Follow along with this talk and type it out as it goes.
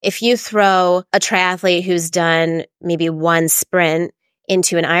If you throw a triathlete who's done maybe one sprint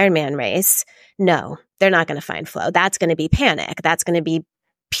into an Ironman race, no, they're not going to find flow. That's going to be panic. That's going to be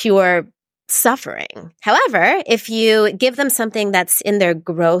pure suffering. However, if you give them something that's in their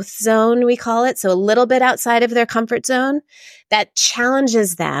growth zone, we call it, so a little bit outside of their comfort zone, that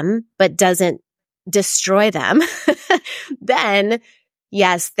challenges them but doesn't destroy them, then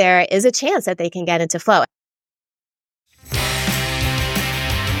yes, there is a chance that they can get into flow.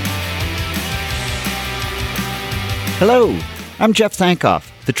 Hello, I'm Jeff Thankoff,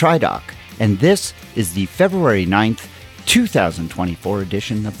 the TriDoc, and this is the February 9th, 2024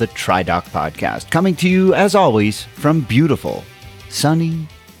 edition of the TriDoc Podcast, coming to you, as always, from beautiful, sunny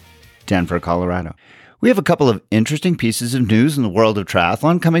Denver, Colorado. We have a couple of interesting pieces of news in the world of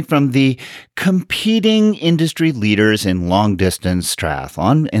triathlon coming from the competing industry leaders in long-distance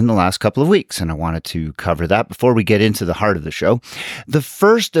triathlon in the last couple of weeks, and I wanted to cover that before we get into the heart of the show. The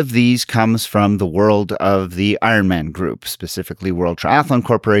first of these comes from the world of the Ironman group, specifically World Triathlon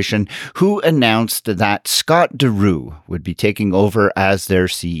Corporation, who announced that Scott DeRue would be taking over as their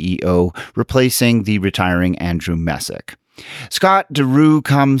CEO, replacing the retiring Andrew Messick. Scott DeRue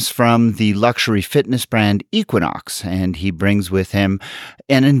comes from the luxury fitness brand Equinox, and he brings with him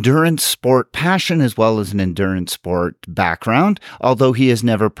an endurance sport passion as well as an endurance sport background, although he has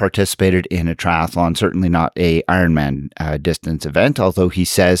never participated in a triathlon, certainly not a Ironman distance event, although he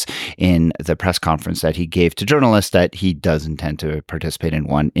says in the press conference that he gave to journalists that he does intend to participate in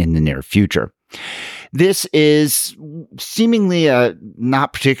one in the near future. This is seemingly a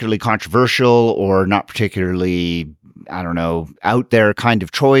not particularly controversial or not particularly out there kind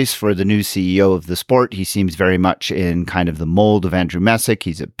of choice for the new CEO of the sport. He seems very much in kind of the mold of Andrew Messick.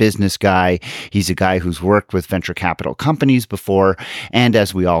 He's a business guy. He's a guy who's worked with venture capital companies before. And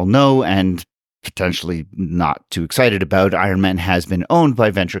as we all know, and potentially not too excited about, Ironman has been owned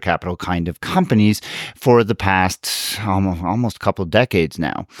by venture capital kind of companies for the past almost a couple of decades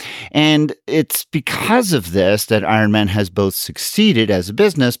now. And it's because of this that Ironman has both succeeded as a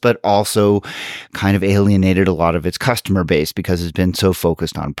business, but also kind of alienated a lot of its customer base because it's been so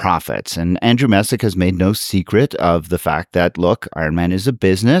focused on profits. And Andrew Messick has made no secret of the fact that, look, Ironman is a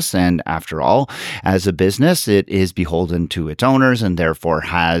business, and after all, as a business, it is beholden to its owners and therefore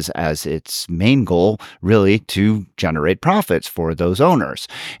has as its main goal really to generate profits for those owners.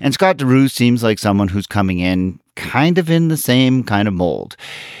 And Scott DeRue seems like someone who's coming in kind of in the same kind of mold.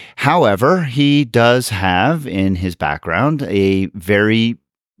 However, he does have in his background a very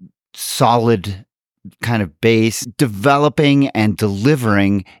solid kind of base developing and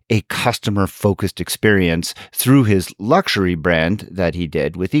delivering a customer-focused experience through his luxury brand that he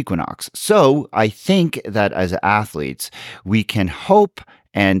did with Equinox. So I think that as athletes, we can hope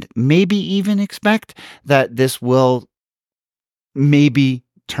and maybe even expect that this will maybe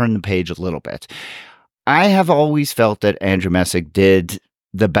turn the page a little bit. I have always felt that Andrew Messick did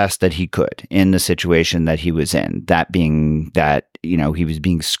the best that he could in the situation that he was in. That being that, he was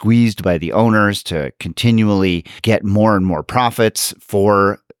being squeezed by the owners to continually get more and more profits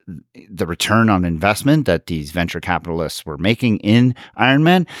for the return on investment that these venture capitalists were making in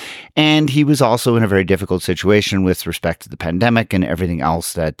Ironman. And he was also in a very difficult situation with respect to the pandemic and everything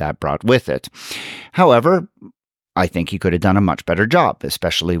else that brought with it. However, I think he could have done a much better job,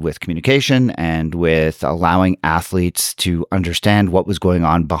 especially with communication and with allowing athletes to understand what was going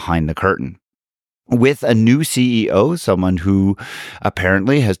on behind the curtain. With a new CEO, someone who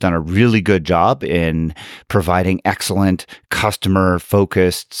apparently has done a really good job in providing excellent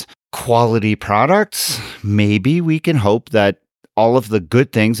customer-focused quality products, maybe we can hope that all of the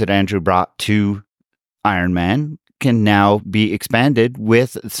good things that Andrew brought to Ironman can now be expanded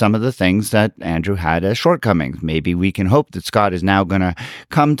with some of the things that Andrew had as shortcomings. Maybe we can hope that Scott is now going to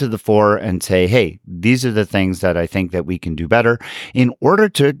come to the fore and say, hey, these are the things that I think that we can do better in order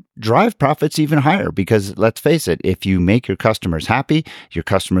to drive profits even higher. Because let's face it, if you make your customers happy, your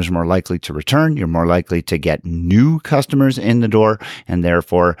customers are more likely to return, you're more likely to get new customers in the door, and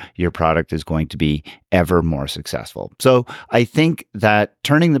therefore your product is going to be ever more successful. So I think that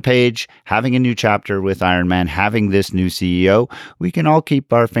turning the page, having a new chapter with Ironman, having this new CEO, we can all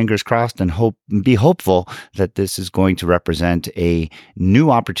keep our fingers crossed and be hopeful that this is going to represent a new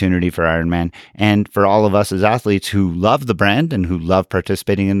opportunity for Ironman and for all of us as athletes who love the brand and who love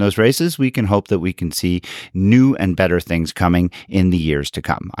participating in those those races, we can hope that we can see new and better things coming in the years to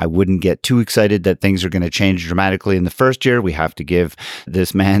come. I wouldn't get too excited that things are going to change dramatically in the first year. We have to give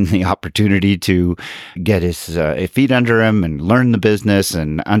this man the opportunity to get his feet under him and learn the business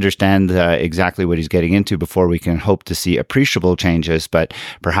and understand exactly what he's getting into before we can hope to see appreciable changes. But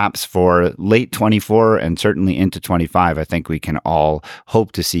perhaps for late 24 and certainly into 25, I think we can all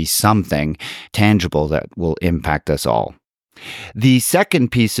hope to see something tangible that will impact us all. The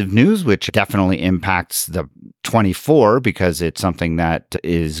second piece of news, which definitely impacts the 24 because it's something that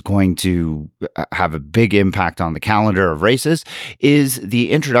is going to have a big impact on the calendar of races, is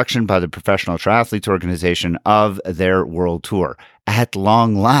the introduction by the Professional Triathletes Organization of their World Tour. At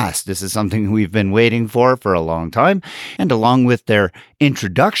long last, this is something we've been waiting for a long time. And along with their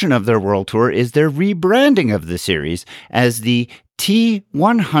introduction of their World Tour is their rebranding of the series as the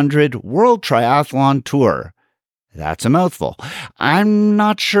T100 World Triathlon Tour. That's a mouthful. I'm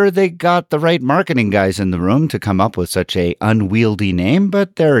not sure they got the right marketing guys in the room to come up with such a unwieldy name,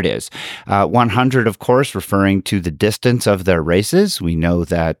 but there it is. 100, of course, referring to the distance of their races. We know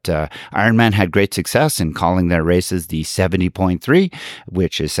that Ironman had great success in calling their races the 70.3,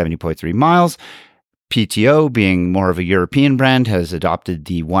 which is 70.3 miles. PTO, being more of a European brand, has adopted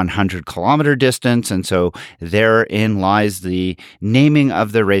the 100-kilometer distance, and so therein lies the naming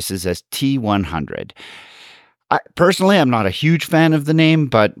of their races as T100. Personally, I'm not a huge fan of the name,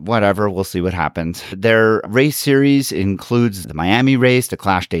 but whatever, we'll see what happens. Their race series includes the Miami race, the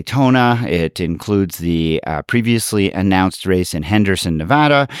Clash Daytona. It includes the previously announced race in Henderson,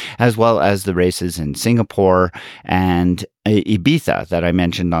 Nevada, as well as the races in Singapore and Ibiza that I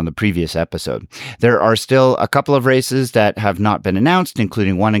mentioned on the previous episode. There are still a couple of races that have not been announced,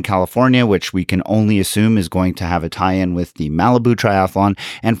 including one in California, which we can only assume is going to have a tie-in with the Malibu Triathlon,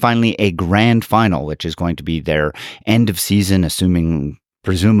 and finally a grand final, which is going to be their end of season,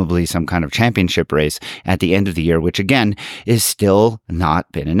 presumably some kind of championship race at the end of the year, which again is still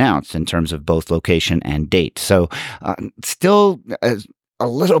not been announced in terms of both location and date. So still a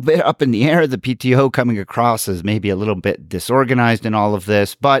little bit up in the air, the PTO coming across as maybe a little bit disorganized in all of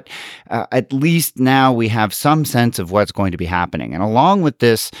this, but at least now we have some sense of what's going to be happening. And along with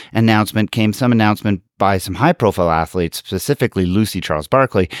this announcement came some announcement by some high-profile athletes, specifically Lucy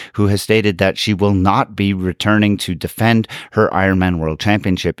Charles-Barclay, who has stated that she will not be returning to defend her Ironman World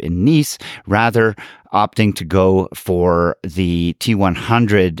Championship in Nice, rather opting to go for the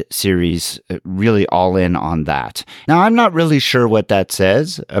T100 series, really all in on that. Now, I'm not really sure what that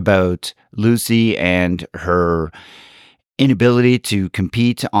says about Lucy and her inability to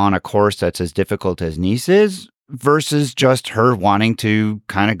compete on a course that's as difficult as Nice is, versus just her wanting to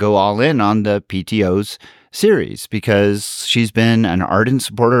kind of go all in on the PTO's series, because she's been an ardent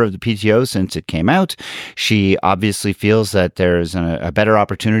supporter of the PTO since it came out. She obviously feels that there's a better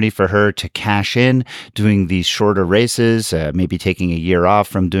opportunity for her to cash in doing these shorter races, maybe taking a year off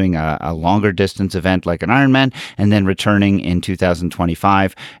from doing a longer distance event like an Ironman, and then returning in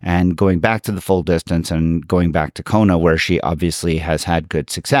 2025 and going back to the full distance and going back to Kona, where she obviously has had good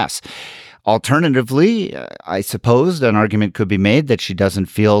success. Alternatively, I suppose an argument could be made that she doesn't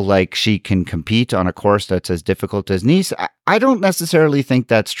feel like she can compete on a course that's as difficult as Nice. I don't necessarily think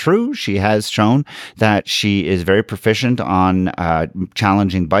that's true. She has shown that she is very proficient on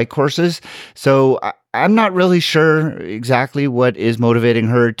challenging bike courses. So I'm not really sure exactly what is motivating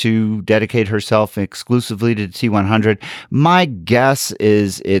her to dedicate herself exclusively to T100. My guess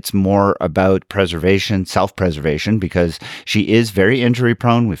is it's more about preservation, self-preservation, because she is very injury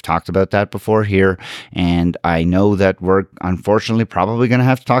prone. We've talked about that before here. And I know that we're unfortunately probably going to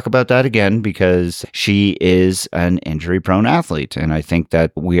have to talk about that again, because she is an injury prone athlete. And I think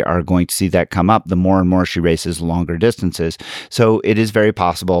that we are going to see that come up the more and more she races longer distances. So it is very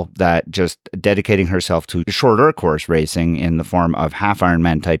possible that just dedicating herself to shorter course racing in the form of half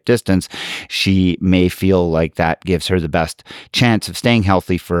Ironman type distance, she may feel like that gives her the best chance of staying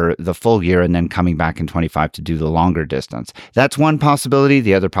healthy for the full year and then coming back in 25 to do the longer distance. That's one possibility.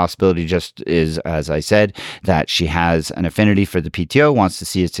 The other possibility just is, as I said, that she has an affinity for the PTO, wants to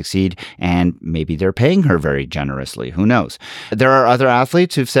see it succeed, and maybe they're paying her very generously. Who knows? There are other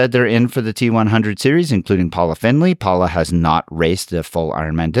athletes who've said they're in for the T100 series, including Paula Findlay. Paula has not raced the full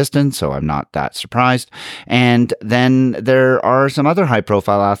Ironman distance, so I'm not that surprised. And then there are some other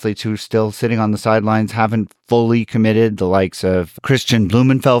high-profile athletes who are still sitting on the sidelines, haven't fully committed, the likes of Christian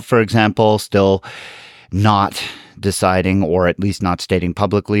Blumenfeld, for example, still not deciding, or at least not stating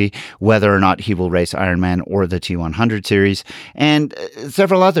publicly, whether or not he will race Ironman or the T100 series, and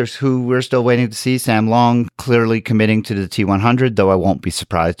several others who we're still waiting to see. Sam Long clearly committing to the T100, though I won't be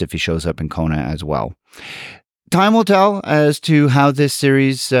surprised if he shows up in Kona as well. Time will tell as to how this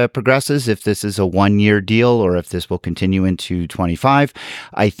series progresses, if this is a one-year deal or if this will continue into 25.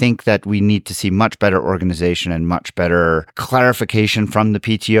 I think that we need to see much better organization and much better clarification from the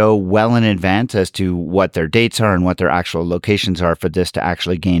PTO well in advance as to what their dates are and what their actual locations are for this to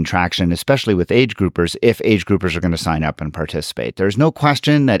actually gain traction, especially with age groupers, if age groupers are going to sign up and participate. There's no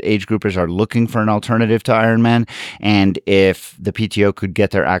question that age groupers are looking for an alternative to Ironman, and if the PTO could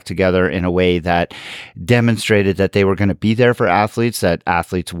get their act together in a way that demonstrated that they were going to be there for athletes, that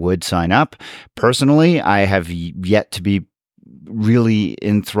athletes would sign up. Personally, I have yet to be really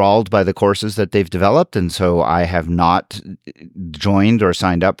enthralled by the courses that they've developed, and so I have not joined or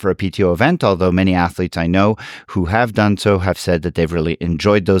signed up for a PTO event, although many athletes I know who have done so have said that they've really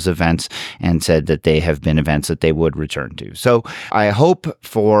enjoyed those events and said that they have been events that they would return to. So I hope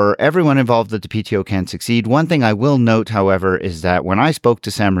for everyone involved that the PTO can succeed. One thing I will note, however, is that when I spoke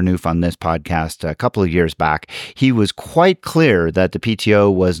to Sam Renouf on this podcast a couple of years back, he was quite clear that the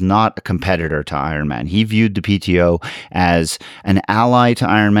PTO was not a competitor to Ironman. He viewed the PTO as an ally to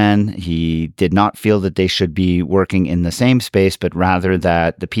Ironman. He did not feel that they should be working in the same space, but rather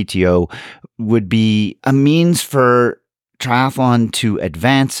that the PTO would be a means for triathlon to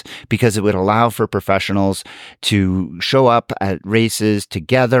advance because it would allow for professionals to show up at races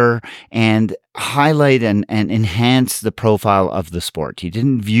together and highlight and enhance the profile of the sport. He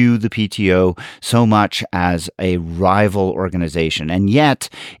didn't view the PTO so much as a rival organization. And yet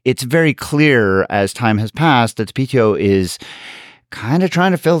it's very clear as time has passed that the PTO is kind of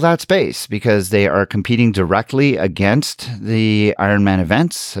trying to fill that space because they are competing directly against the Ironman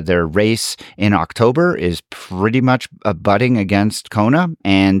events. Their race in October is pretty much butting against Kona,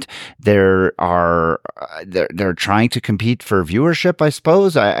 and they're trying to compete for viewership, I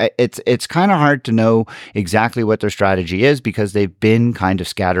suppose. It's kind of hard to know exactly what their strategy is because they've been kind of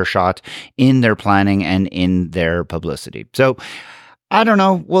scattershot in their planning and in their publicity. So I don't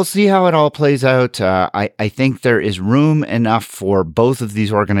know. We'll see how it all plays out. I think there is room enough for both of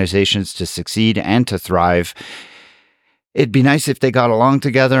these organizations to succeed and to thrive. It'd be nice if they got along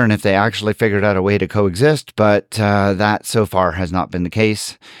together and if they actually figured out a way to coexist, but that so far has not been the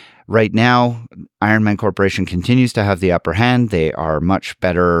case. Right now, Ironman Corporation continues to have the upper hand. They are much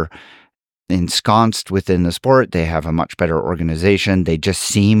better ensconced within the sport. They have a much better organization. They just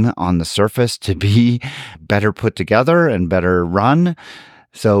seem on the surface to be better put together and better run.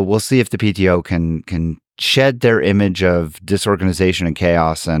 So we'll see if the PTO can shed their image of disorganization and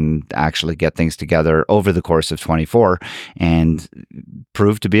chaos and actually get things together over the course of 24 and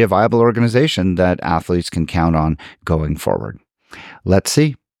prove to be a viable organization that athletes can count on going forward. Let's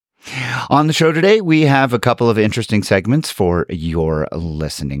see. On the show today, we have a couple of interesting segments for your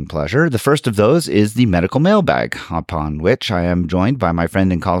listening pleasure. The first of those is the medical mailbag, upon which I am joined by my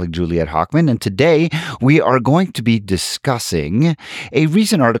friend and colleague Juliette Hockman. And today we are going to be discussing a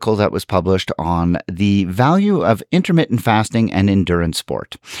recent article that was published on the value of intermittent fasting and endurance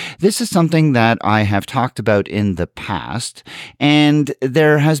sport. This is something that I have talked about in the past, and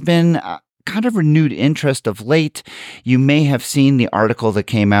there has been kind of renewed interest of late. You may have seen the article that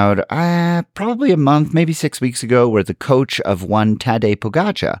came out probably a month, maybe 6 weeks ago, where the coach of one Tadej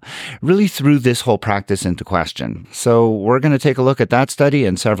Pogačar really threw this whole practice into question. So we're going to take a look at that study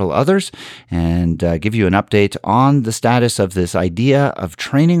and several others and give you an update on the status of this idea of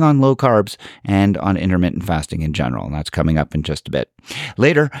training on low carbs and on intermittent fasting in general. And that's coming up in just a bit.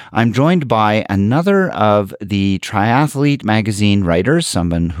 Later, I'm joined by another of the Triathlete magazine writers,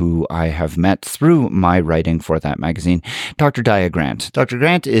 someone who I have met through my writing for that magazine, Dr. Daya Grant. Dr.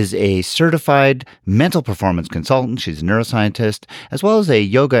 Grant is a certified mental performance consultant. She's a neuroscientist, as well as a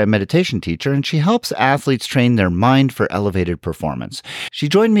yoga and meditation teacher, and she helps athletes train their mind for elevated performance. She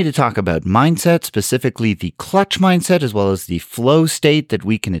joined me to talk about mindset, specifically the clutch mindset, as well as the flow state that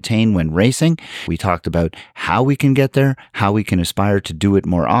we can attain when racing. We talked about how we can get there, how we can aspire to do it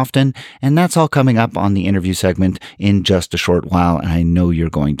more often, and that's all coming up on the interview segment in just a short while, and I know you're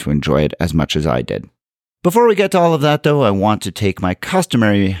going to enjoy it as much as I did. Before we get to all of that, though, I want to take my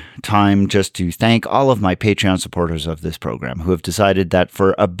customary time just to thank all of my Patreon supporters of this program who have decided that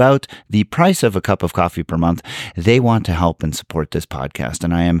for about the price of a cup of coffee per month, they want to help and support this podcast,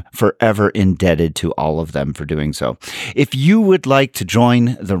 and I am forever indebted to all of them for doing so. If you would like to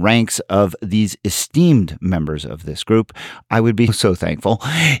join the ranks of these esteemed members of this group, I would be so thankful.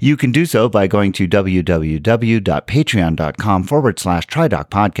 You can do so by going to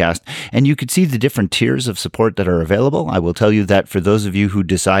www.patreon.com/TriDocPodcast, and you can see the different tiers of support that are available. I will tell you that for those of you who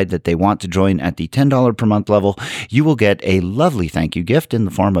decide that they want to join at the $10 per month level, you will get a lovely thank you gift in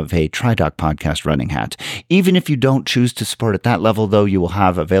the form of a TriDoc podcast running hat. Even if you don't choose to support at that level, though, you will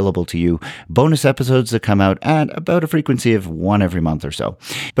have available to you bonus episodes that come out at about a frequency of one every month or so.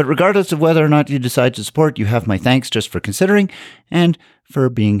 But regardless of whether or not you decide to support, you have my thanks just for considering and for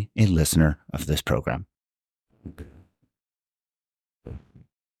being a listener of this program.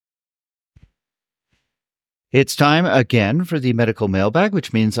 It's time again for the medical mailbag,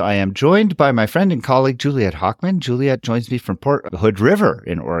 which means I am joined by my friend and colleague, Juliet Hockman. Juliet joins me from Port Hood River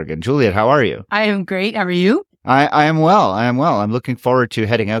in Oregon. Juliet, how are you? I am great. How are you? I am well. I'm looking forward to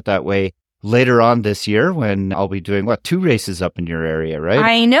heading out that way later on this year when I'll be doing, 2 races up in your area, right?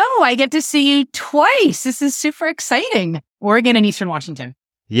 I know. I get to see you twice. This is super exciting. Oregon and Eastern Washington.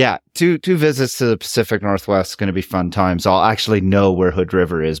 Yeah, two visits to the Pacific Northwest is going to be fun times. I'll actually know where Hood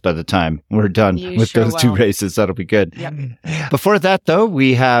River is by the time we're done with those 2 races. That'll be good. Yep. Before that, though,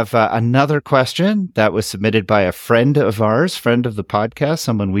 we have another question that was submitted by a friend of ours, friend of the podcast,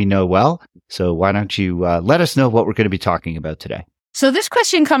 someone we know well. So why don't you let us know what we're going to be talking about today? So this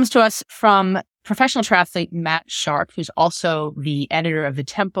question comes to us from professional triathlete Matt Sharp, who's also the editor of the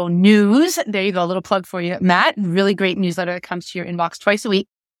Tempo News. There you go, a little plug for you, Matt. Really great newsletter that comes to your inbox twice a week.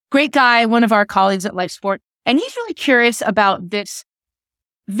 Great guy, one of our colleagues at Life Sport. And he's really curious about this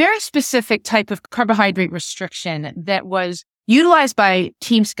very specific type of carbohydrate restriction that was utilized by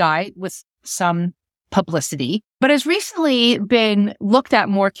Team Sky with some publicity, but has recently been looked at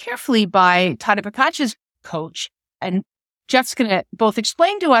more carefully by Tadej Pokac's coach. And Jeff's going to both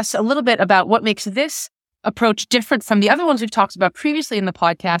explain to us a little bit about what makes this approach different from the other ones we've talked about previously in the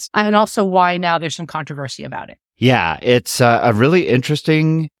podcast, and also why now there's some controversy about it. Yeah, it's a really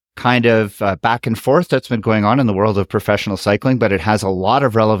interesting kind of back and forth that's been going on in the world of professional cycling, but it has a lot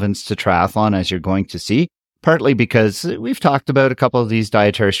of relevance to triathlon, as you're going to see, partly because we've talked about a couple of these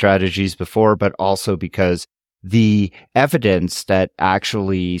dietary strategies before, but also because the evidence that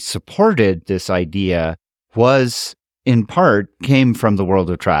actually supported this idea was, in part, came from the world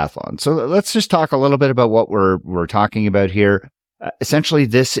of triathlon. So let's just talk a little bit about what we're talking about here. Essentially,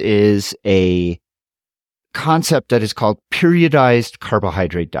 this is a concept that is called periodized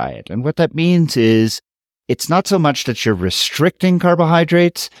carbohydrate diet. And what that means is it's not so much that you're restricting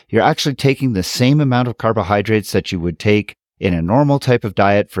carbohydrates, you're actually taking the same amount of carbohydrates that you would take in a normal type of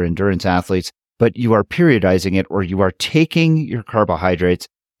diet for endurance athletes, but you are periodizing it, or you are taking your carbohydrates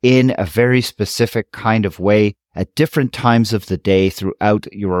in a very specific kind of way at different times of the day throughout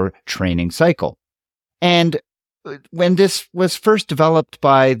your training cycle. And when this was first developed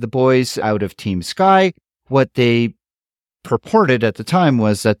by the boys out of Team Sky, what they purported at the time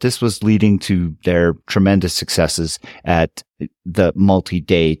was that this was leading to their tremendous successes at the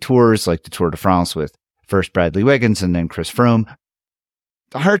multi-day tours, like the Tour de France with first Bradley Wiggins and then Chris Froome.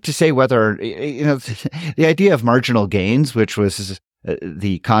 Hard to say whether, the idea of marginal gains, which was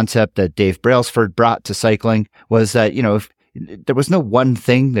the concept that Dave Brailsford brought to cycling, was that, if there was no one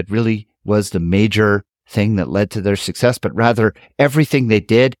thing that really was the major thing that led to their success, but rather everything they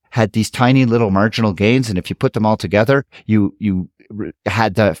did had these tiny little marginal gains. And if you put them all together, you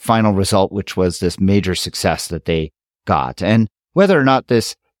had the final result, which was this major success that they got. And whether or not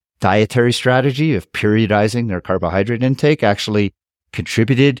this dietary strategy of periodizing their carbohydrate intake actually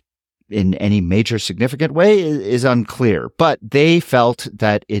contributed in any major significant way is unclear, but they felt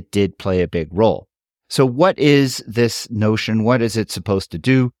that it did play a big role. So what is this notion? What is it supposed to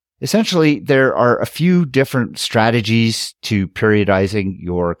do? Essentially, there are a few different strategies to periodizing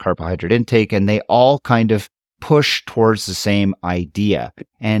your carbohydrate intake, and they all kind of push towards the same idea.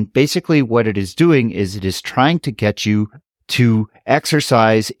 And basically what it is doing is it is trying to get you to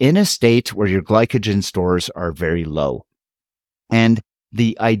exercise in a state where your glycogen stores are very low. And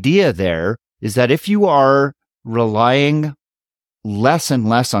the idea there is that if you are relying less and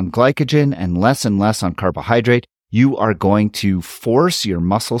less on glycogen and less on carbohydrate, you are going to force your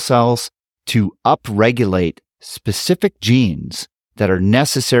muscle cells to upregulate specific genes that are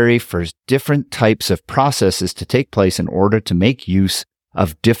necessary for different types of processes to take place in order to make use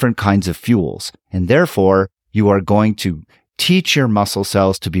of different kinds of fuels. And therefore, you are going to teach your muscle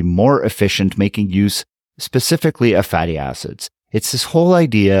cells to be more efficient, making use specifically of fatty acids. It's this whole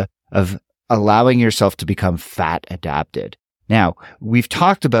idea of allowing yourself to become fat adapted. Now, we've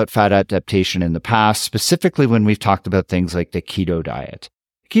talked about fat adaptation in the past, specifically when we've talked about things like the keto diet.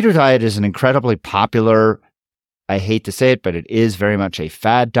 The keto diet is an incredibly popular, I hate to say it, but it is very much a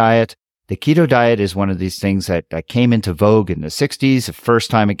fad diet. The keto diet is one of these things that came into vogue in the 60s. The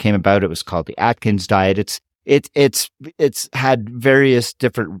first time it came about, it was called the Atkins diet. It's had various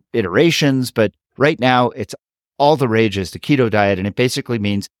different iterations, but right now it's all the rage is the keto diet, and it basically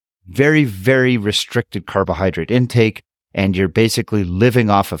means very, very restricted carbohydrate intake. And you're basically living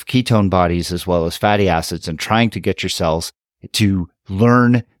off of ketone bodies as well as fatty acids and trying to get your cells to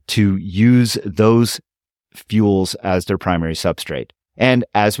learn to use those fuels as their primary substrate. And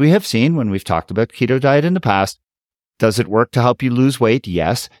as we have seen when we've talked about keto diet in the past, does it work to help you lose weight?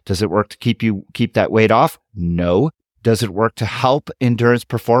 Yes. Does it work to keep that weight off? No. Does it work to help endurance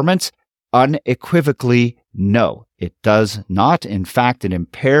performance? Unequivocally, no. It does not. In fact, it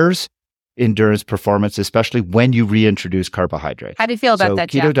impairs endurance performance, especially when you reintroduce carbohydrates. How do you feel about that,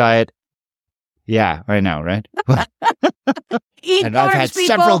 keto Jeff? diet? Yeah, I know, right? Eat and I've carbs, had people.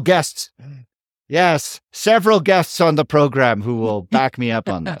 several guests. Yes, several guests on the program who will back me up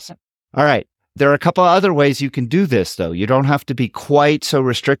on this. All right. There are a couple of other ways you can do this, though. You don't have to be quite so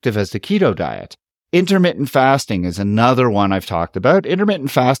restrictive as the keto diet. Intermittent fasting is another one I've talked about.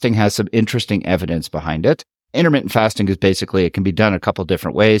 Intermittent fasting has some interesting evidence behind it. Intermittent fasting is basically, it can be done a couple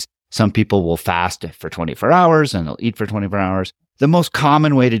different ways. Some people will fast for 24 hours and they'll eat for 24 hours. The most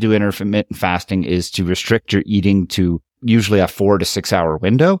common way to do intermittent fasting is to restrict your eating to usually a 4 to 6 hour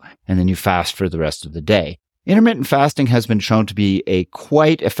window, and then you fast for the rest of the day. Intermittent fasting has been shown to be a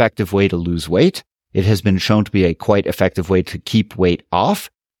quite effective way to lose weight. It has been shown to be a quite effective way to keep weight off.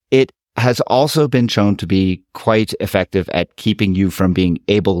 It has also been shown to be quite effective at keeping you from being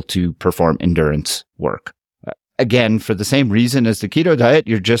able to perform endurance work. Again, for the same reason as the keto diet,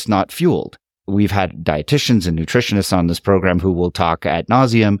 you're just not fueled. We've had dietitians and nutritionists on this program who will talk ad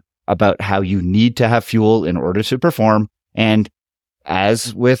nauseum about how you need to have fuel in order to perform. And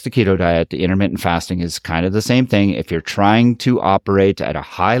as with the keto diet, the intermittent fasting is kind of the same thing. If you're trying to operate at a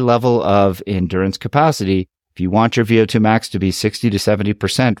high level of endurance capacity, if you want your VO2 max to be 60 to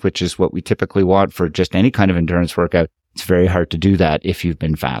 70%, which is what we typically want for just any kind of endurance workout, it's very hard to do that if you've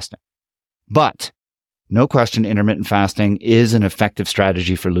been fasting. But no question, intermittent fasting is an effective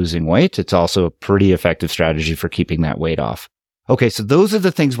strategy for losing weight. It's also a pretty effective strategy for keeping that weight off. Okay, so those are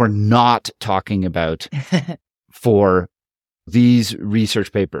the things we're not talking about for these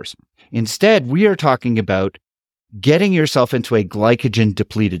research papers. Instead, we are talking about getting yourself into a glycogen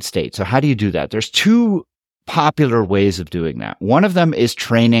depleted state. So how do you do that? There's two popular ways of doing that. One of them is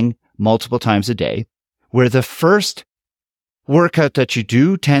training multiple times a day, where the first workout that you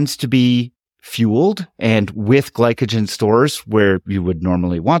do tends to be fueled and with glycogen stores where you would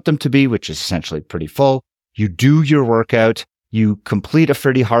normally want them to be, which is essentially pretty full. You do your workout, you complete a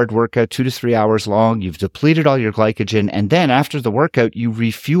pretty hard workout, 2 to 3 hours long, you've depleted all your glycogen, and then after the workout, you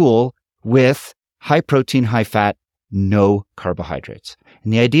refuel with high protein, high fat, no carbohydrates.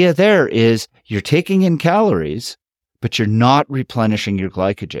 And the idea there is you're taking in calories, but you're not replenishing your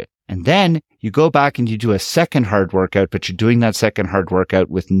glycogen. And then you go back and you do a second hard workout, but you're doing that second hard workout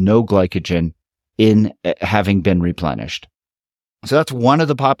with no glycogen in having been replenished. So that's one of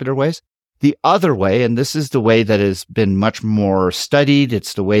the popular ways. The other way, and this is the way that has been much more studied,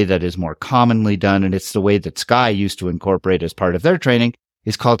 it's the way that is more commonly done, and it's the way that Sky used to incorporate as part of their training,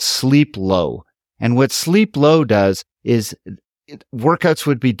 is called sleep low. And what sleep low does is workouts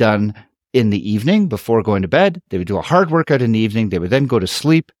would be done in the evening before going to bed. They would do a hard workout in the evening. They would then go to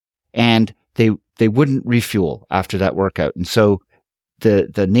sleep, and they wouldn't refuel after that workout. And so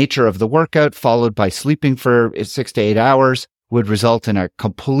the nature of the workout followed by sleeping for 6 to 8 hours would result in a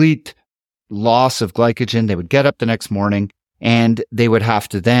complete loss of glycogen. They would get up the next morning and they would have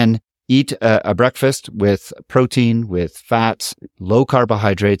to then eat a breakfast with protein, with fats, low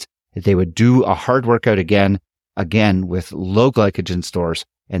carbohydrates. They would do a hard workout again with low glycogen stores.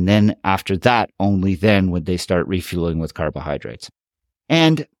 And then after that, only then would they start refueling with carbohydrates.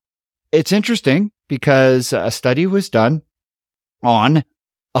 And it's interesting because a study was done on,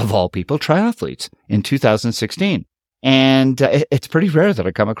 of all people, triathletes in 2016. And it's pretty rare that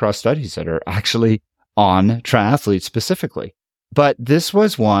I come across studies that are actually on triathletes specifically. But this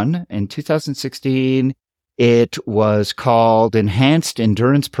was one in 2016. It was called Enhanced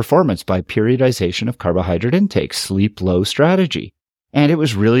Endurance Performance by Periodization of Carbohydrate Intake, Sleep Low Strategy. And it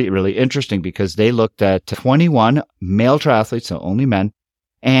was really, really interesting because they looked at 21 male triathletes, so only men.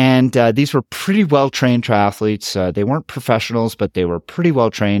 And these were pretty well-trained triathletes. They weren't professionals, but they were pretty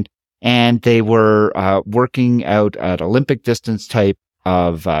well-trained. And they were working out at Olympic distance type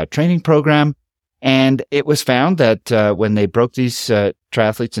of training program. And it was found that when they broke these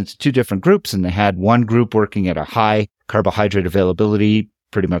triathletes into two different groups, and they had one group working at a high carbohydrate availability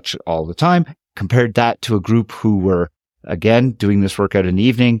pretty much all the time, compared that to a group who were, again, doing this workout in the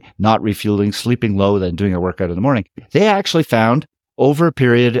evening, not refueling, sleeping low, then doing a workout in the morning, they actually found over a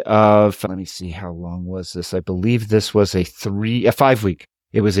period of, let me see, how long was this? I believe this was a 5 week.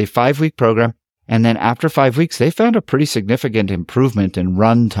 It was a 5 week program. And then after 5 weeks, they found a pretty significant improvement in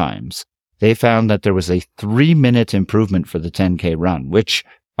run times. They found that there was a 3-minute improvement for the 10K run, which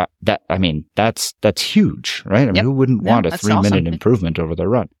that's huge, right? I mean, who wouldn't want a 3-minute improvement over their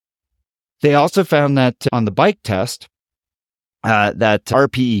run? They also found that on the bike test, that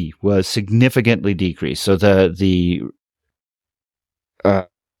RPE was significantly decreased. So the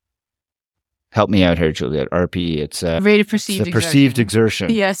help me out here, Juliet. RPE, it's rate of perceived exertion. Perceived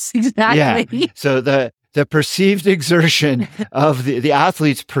exertion. Yes, exactly. Yeah. So the perceived exertion of the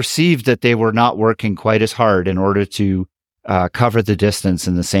athletes perceived that they were not working quite as hard in order to cover the distance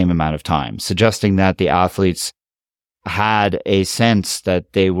in the same amount of time, suggesting that the athletes had a sense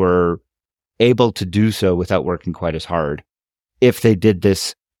that they were able to do so without working quite as hard if they did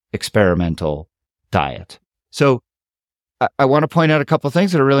this experimental diet. So I want to point out a couple of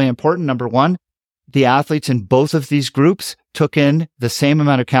things that are really important. Number one, the athletes in both of these groups took in the same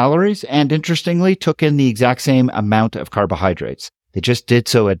amount of calories and, interestingly, took in the exact same amount of carbohydrates. They just did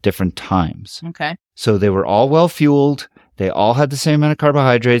so at different times. Okay. So they were all well fueled. They all had the same amount of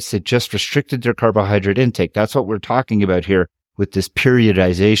carbohydrates. They just restricted their carbohydrate intake. That's what we're talking about here with this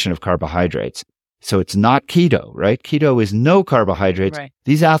periodization of carbohydrates. So it's not keto, right? Keto is no carbohydrates. Right.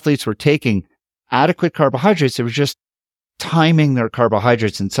 These athletes were taking adequate carbohydrates. They were just timing their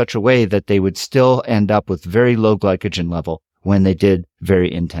carbohydrates in such a way that they would still end up with very low glycogen level when they did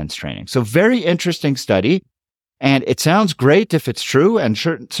very intense training. So very interesting study. And it sounds great if it's true. And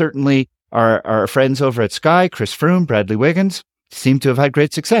certainly our friends over at Sky, Chris Froome, Bradley Wiggins, seem to have had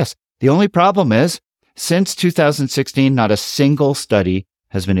great success. The only problem is, since 2016, not a single study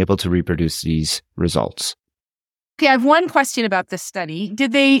has been able to reproduce these results. Okay, I have one question about this study.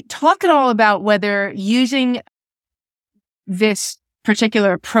 Did they talk at all about whether using this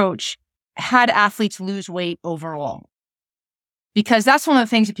particular approach had athletes lose weight overall? Because that's one of the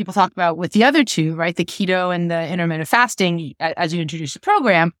things that people talk about with the other two, right? The keto and the intermittent fasting as you introduce the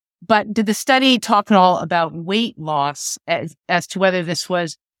program. But did the study talk at all about weight loss as to whether this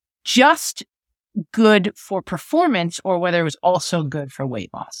was just good for performance or whether it was also good for weight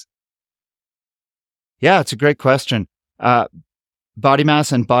loss? Yeah, it's a great question. Body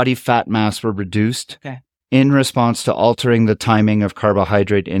mass and body fat mass were reduced in response to altering the timing of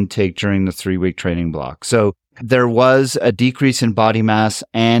carbohydrate intake during the 3-week training block. So there was a decrease in body mass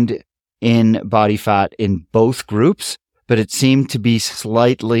and in body fat in both groups, but it seemed to be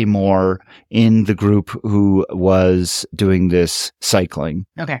slightly more in the group who was doing this cycling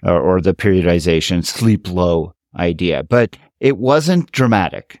or the periodization, sleep low idea. But it wasn't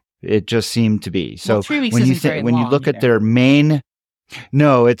dramatic. It just seemed to be. So 3 weeks when you look at their main,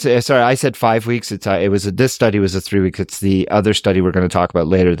 no, it's sorry, I said 5 weeks. This study was a 3 weeks. It's the other study we're going to talk about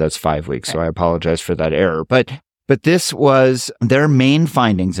later that's 5 weeks. Okay. So I apologize for that error. But this was their main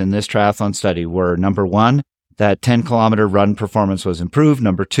findings in this triathlon study were, number one, that 10-kilometer run performance was improved.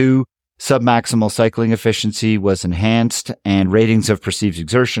 Number two, submaximal cycling efficiency was enhanced and ratings of perceived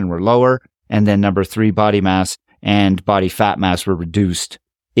exertion were lower. And then number three, body mass and body fat mass were reduced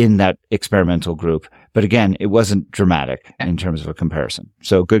in that experimental group. But again, it wasn't dramatic in terms of a comparison.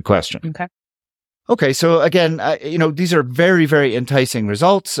 So good question. Okay. So again, these are very, very enticing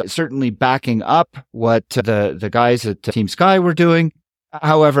results, certainly backing up what the guys at Team Sky were doing.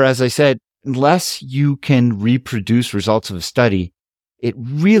 However, as I said, unless you can reproduce results of a study, it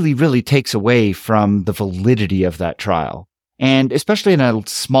really, really takes away from the validity of that trial. And especially in a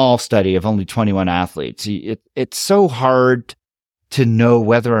small study of only 21 athletes, it's so hard to know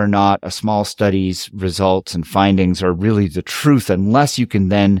whether or not a small study's results and findings are really the truth unless you can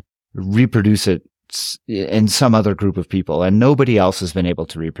then reproduce it in some other group of people. And nobody else has been able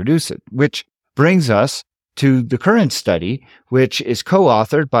to reproduce it, which brings us to the current study, which is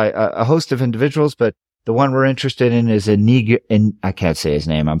co-authored by a host of individuals, but the one we're interested in is I can't say his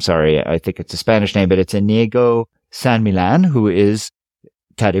name, I'm sorry, I think it's a Spanish name, but it's Inigo San Millan, who is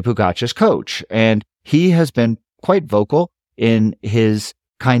Tadej Pogacar's coach. And he has been quite vocal in his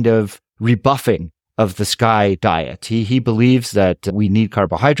kind of rebuffing of the Sky diet. He believes that we need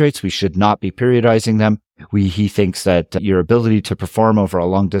carbohydrates, we should not be periodizing them. He thinks that your ability to perform over a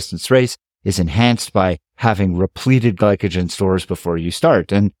long distance race is enhanced by having repleted glycogen stores before you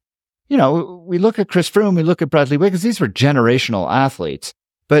start. And, we look at Chris Froome, we look at Bradley Wiggins, these were generational athletes.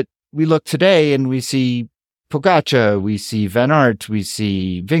 But we look today and we see Pogacar, we see Van Aert, we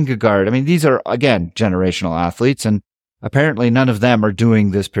see Vingegaard. I mean, these are, again, generational athletes. And apparently none of them are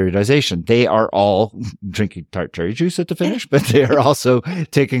doing this periodization. They are all drinking tart cherry juice at the finish, but they are also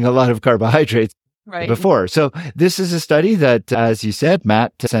taking a lot of carbohydrates. Before. So this is a study that, as you said,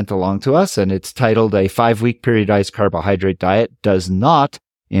 Matt sent along to us, and it's titled A 5-Week Periodized Carbohydrate Diet Does Not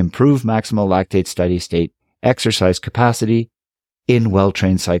improve maximal lactate steady state exercise capacity in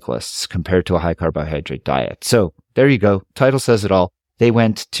well-trained cyclists compared to a high carbohydrate diet. So there you go. Title says it all. They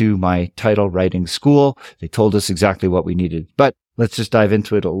went to my title writing school. They told us exactly what we needed. But let's just dive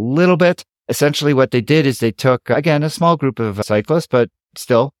into it a little bit. Essentially what they did is they took, again, a small group of cyclists, but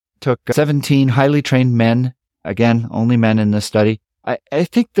still took 17 highly trained men. Again, only men in this study. I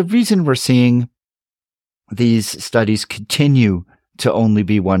think the reason we're seeing these studies continue to only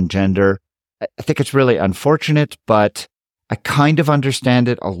be one gender, I think it's really unfortunate, but I kind of understand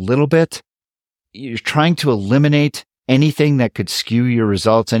it a little bit. You're trying to eliminate anything that could skew your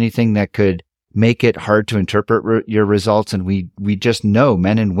results, anything that could make it hard to interpret your results. And we just know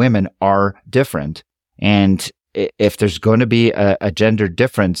men and women are different. And if there's going to be a gender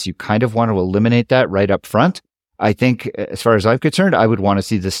difference, you kind of want to eliminate that right up front. I think, as far as I'm concerned, I would want to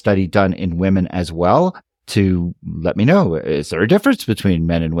see this study done in women as well to let me know, is there a difference between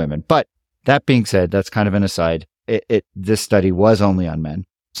men and women? But that being said, that's kind of an aside. This study was only on men.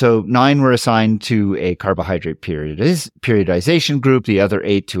 So 9 were assigned to a carbohydrate periodization group, the other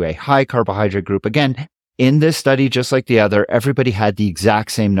 8 to a high carbohydrate group. Again, in this study, just like the other, everybody had the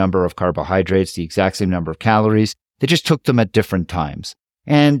exact same number of carbohydrates, the exact same number of calories. They just took them at different times.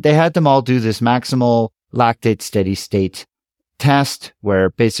 And they had them all do this maximal lactate steady state test, where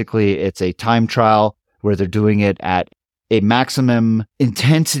basically it's a time trial where they're doing it at a maximum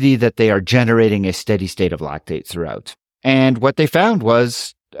intensity that they are generating a steady state of lactate throughout. And what they found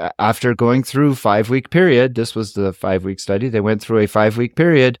was, after going through 5-week period, this was the 5-week study, they went through a 5-week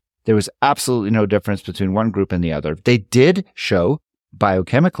period, there was absolutely no difference between one group and the other. They did show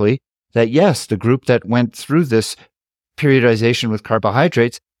biochemically that yes, the group that went through this periodization with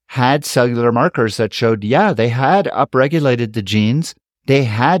carbohydrates had cellular markers that showed, yeah, they had upregulated the genes, they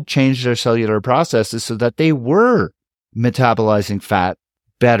had changed their cellular processes so that they were metabolizing fat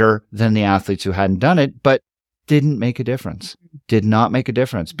better than the athletes who hadn't done it, but didn't make a difference. Did not make a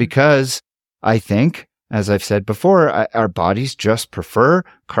difference because I think, as I've said before, our bodies just prefer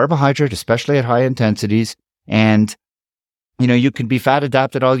carbohydrate, especially at high intensities. And, you can be fat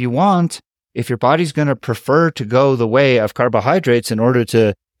adapted all you want. If your body's going to prefer to go the way of carbohydrates in order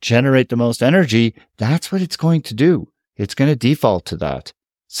to generate the most energy, that's what it's going to do. It's going to default to that.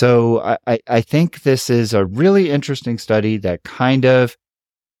 So I think this is a really interesting study that kind of,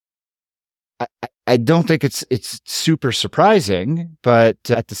 I don't think it's super surprising, but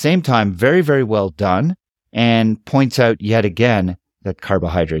at the same time, very, very well done, and points out yet again that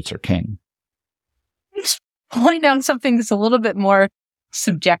carbohydrates are king. Just point out something that's a little bit more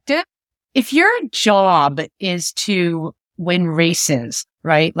subjective. If your job is to win races,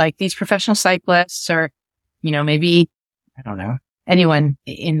 right? Like these professional cyclists or, maybe, I don't know, anyone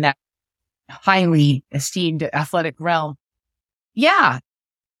in that highly esteemed athletic realm. Yeah,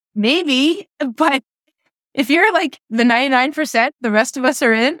 maybe. But if you're like the 99%, the rest of us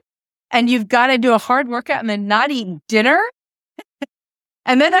are in, and you've got to do a hard workout and then not eat dinner,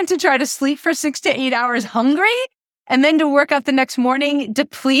 and then have to try to sleep for 6 to 8 hours hungry, and then to work out the next morning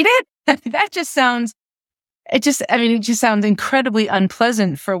depleted, that just sounds, it just sounds incredibly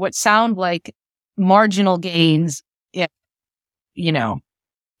unpleasant for what sound like marginal gains,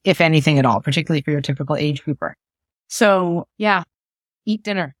 if anything at all, particularly for your typical age grouper. So yeah, eat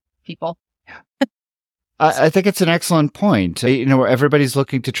dinner, people. I think it's an excellent point. Everybody's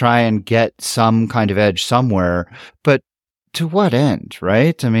looking to try and get some kind of edge somewhere, but to what end,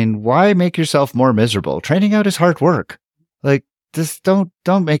 right? I mean, why make yourself more miserable? Training out is hard work. Like, just don't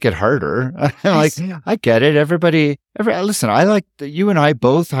make it harder. I get it. Listen, I like that you and I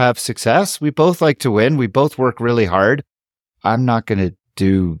both have success. We both like to win. We both work really hard. I'm not going to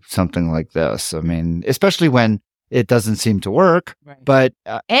do something like this. I mean, especially when it doesn't seem to work, right. But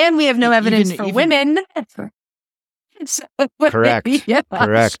and we have no evidence for women. Correct.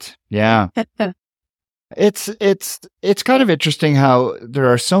 Correct. Yeah. It's kind of interesting how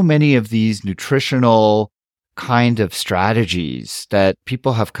there are so many of these nutritional kind of strategies that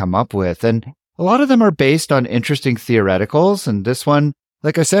people have come up with, and a lot of them are based on interesting theoreticals. And this one,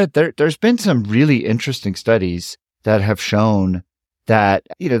 like I said, there's been some really interesting studies that have shown that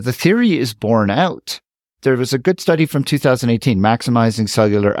the theory is borne out. There was a good study from 2018, maximizing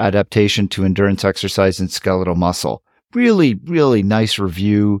cellular adaptation to endurance exercise and skeletal muscle. Really, really nice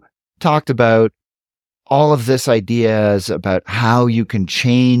review. Talked about all of this ideas about how you can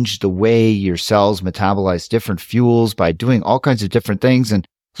change the way your cells metabolize different fuels by doing all kinds of different things and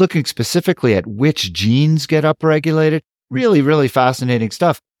looking specifically at which genes get upregulated. Really, really fascinating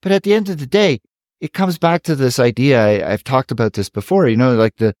stuff. But at the end of the day, it comes back to this idea. I've talked about this before,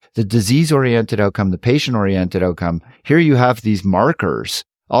 like the disease-oriented outcome, the patient-oriented outcome. Here you have these markers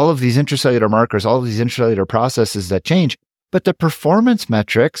all of these intracellular markers, all of these intracellular processes that change. But the performance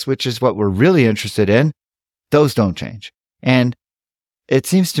metrics, which is what we're really interested in, those don't change. And it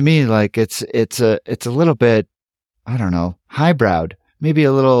seems to me like it's a little bit, I don't know, highbrowed, maybe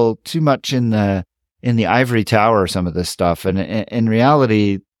a little too much in the ivory tower, some of this stuff. And in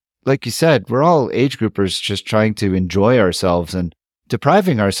reality, like you said, we're all age groupers just trying to enjoy ourselves, and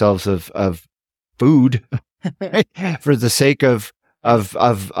depriving ourselves of food for the sake of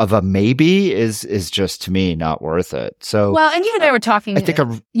a maybe is just, to me, not worth it. So, well, and you and I were talking, I think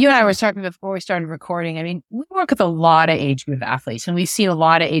you and I were talking before we started recording. I mean, we work with a lot of age group athletes, and we've seen a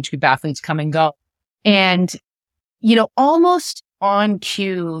lot of age group athletes come and go. And, almost on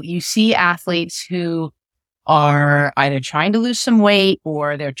cue, you see athletes who are either trying to lose some weight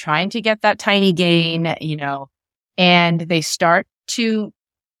or they're trying to get that tiny gain, and they start to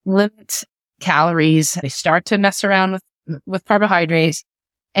limit calories. They start to mess around with carbohydrates.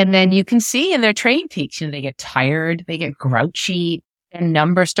 And then you can see in their training peaks, they get tired, they get grouchy, and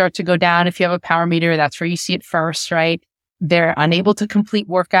numbers start to go down. If you have a power meter, that's where you see it first, right? They're unable to complete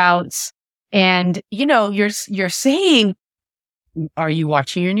workouts. And, you're saying, are you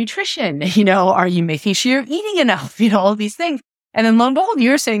watching your nutrition? Are you making sure you're eating enough? All these things. And then lo and behold,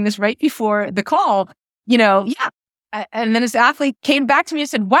 you're saying this right before the call, yeah. And then this athlete came back to me and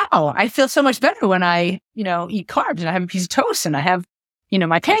said, wow, I feel so much better when I, eat carbs and I have a piece of toast and I have,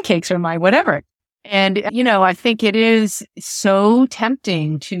 my pancakes or my whatever. And, I think it is so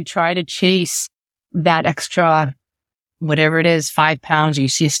tempting to try to chase that extra, whatever it is, 5 pounds, or you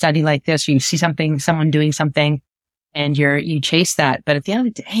see a study like this, or you see someone doing something, and you chase that. But at the end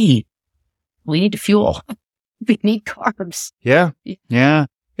of the day, we need to fuel. We need carbs. Yeah. Yeah.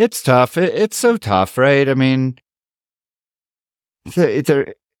 It's tough. It's so tough, right? I mean, it's a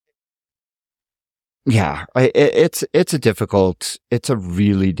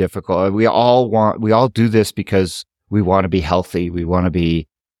really difficult, we all do this because we want to be healthy. We want to be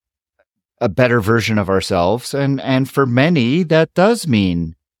a better version of ourselves. And for many, that does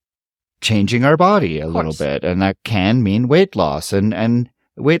mean changing our body a little bit. And that can mean weight loss, and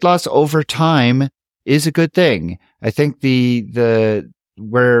weight loss over time is a good thing. I think the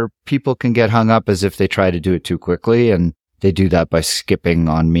where people can get hung up is if they try to do it too quickly, and they do that by skipping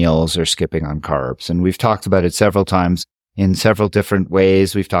on meals or skipping on carbs. And we've talked about it several times in several different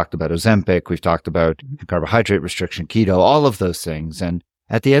ways. We've talked about Ozempic. We've talked about carbohydrate restriction, keto, all of those things. And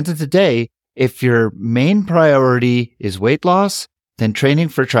at the end of the day, if your main priority is weight loss, then training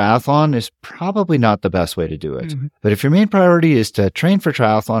for triathlon is probably not the best way to do it. Mm-hmm. But if your main priority is to train for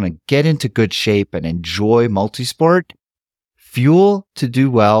triathlon and get into good shape and enjoy multisport, fuel to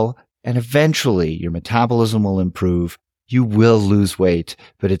do well, and eventually your metabolism will improve. You will lose weight,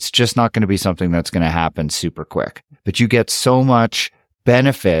 but it's just not going to be something that's going to happen super quick. But you get so much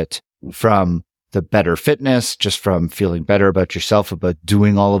benefit from the better fitness, just from feeling better about yourself, about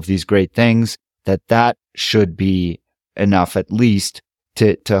doing all of these great things, that should be enough at least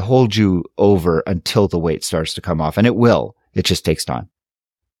to hold you over until the weight starts to come off. And it will. It just takes time.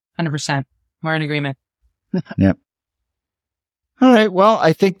 100%. We're in agreement. Yep. All right. Well,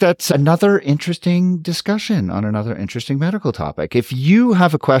 I think that's another interesting discussion on another interesting medical topic. If you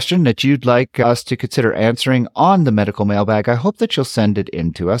have a question that you'd like us to consider answering on the medical mailbag, I hope that you'll send it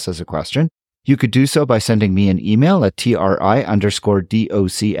in to us as a question. You could do so by sending me an email at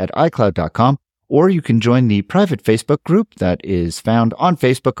tri_doc@icloud.com, or you can join the private Facebook group that is found on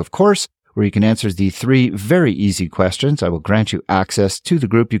Facebook, of course, where you can answer the 3 very easy questions. I will grant you access to the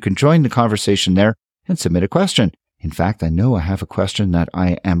group. You can join the conversation there and submit a question. In fact, I know I have a question that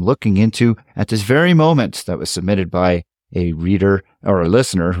I am looking into at this very moment that was submitted by a reader or a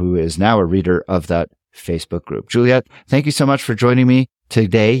listener who is now a reader of that Facebook group. Juliette, thank you so much for joining me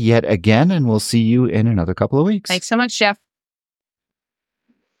today yet again, and we'll see you in another couple of weeks. Thanks so much, Jeff.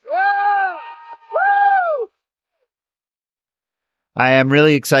 I am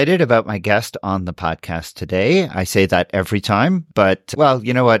really excited about my guest on the podcast today. I say that every time, but, well,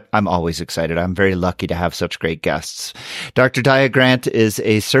 you know what? I'm always excited. I'm very lucky to have such great guests. Dr. Daya Grant is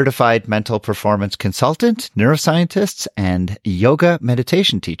a certified mental performance consultant, neuroscientist, and yoga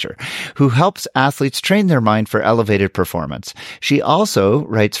meditation teacher who helps athletes train their mind for elevated performance. She also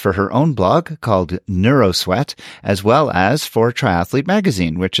writes for her own blog called NeuroSweat, as well as for Triathlete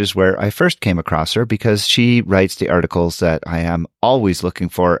Magazine, which is where I first came across her because she writes the articles that I am always looking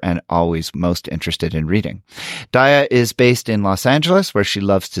for and always most interested in reading. Daya is based in Los Angeles, where she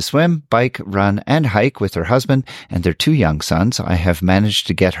loves to swim, bike, run, and hike with her husband and their 2 young sons. I have managed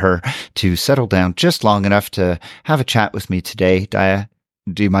to get her to settle down just long enough to have a chat with me today. Daya,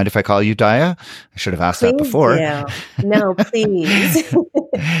 do you mind if I call you Daya? I should have asked that before. No, please.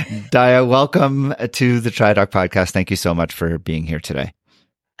 Daya, welcome to the TriDoc podcast. Thank you so much for being here today.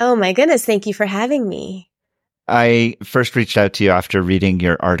 Oh my goodness. Thank you for having me. I first reached out to you after reading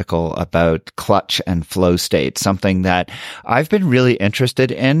your article about clutch and flow state, something that I've been really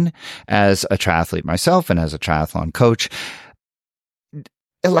interested in as a triathlete myself and as a triathlon coach.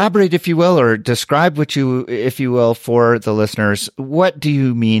 Elaborate, if you will, or describe if you will, for the listeners. What do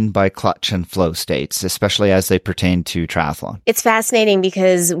you mean by clutch and flow states, especially as they pertain to triathlon? It's fascinating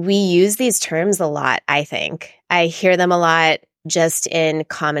because we use these terms a lot, I think. I hear them a lot just in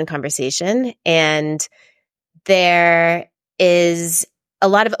common conversation, and there is a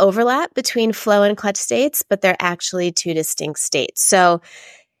lot of overlap between flow and clutch states, but they're actually two distinct states. So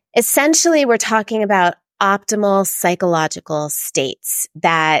essentially, we're talking about optimal psychological states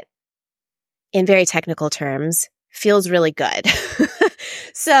that, in very technical terms, feels really good.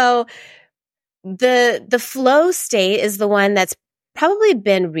 So the flow state is the one that's probably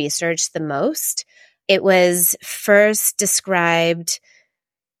been researched the most. It was first described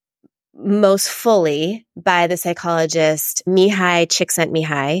most fully by the psychologist Mihai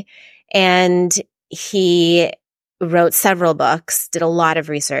Csikszentmihalyi, and he wrote several books, did a lot of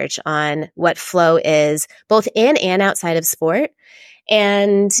research on what flow is, both in and outside of sport.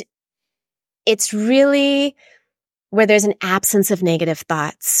 And it's really where there's an absence of negative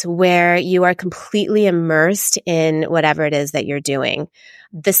thoughts, where you are completely immersed in whatever it is that you're doing.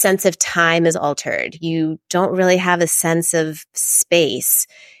 The sense of time is altered. You don't really have a sense of space.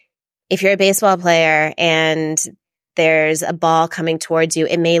 If you're a baseball player and there's a ball coming towards you,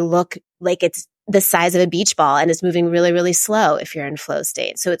 it may look like it's the size of a beach ball and it's moving really, really slow if you're in flow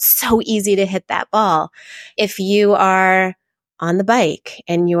state. So it's so easy to hit that ball. If you are on the bike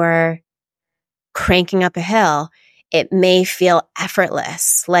and you're cranking up a hill, it may feel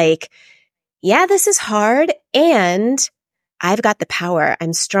effortless. Like, yeah, this is hard and I've got the power.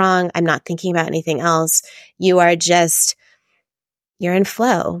 I'm strong. I'm not thinking about anything else. You're in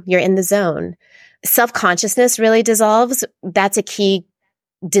flow. You're in the zone. Self-consciousness really dissolves. That's a key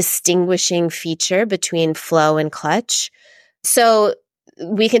distinguishing feature between flow and clutch. So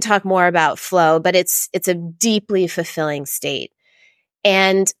we can talk more about flow, but it's a deeply fulfilling state.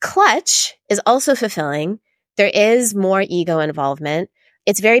 And clutch is also fulfilling. There is more ego involvement.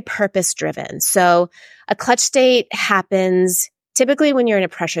 It's very purpose driven. So a clutch state happens typically when you're in a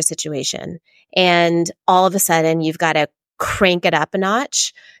pressure situation and all of a sudden you've got to crank it up a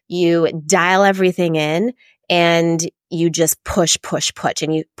notch. You dial everything in and you just push,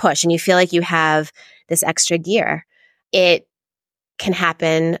 and you feel like you have this extra gear. It can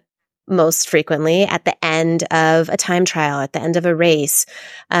happen most frequently at the end of a time trial, at the end of a race,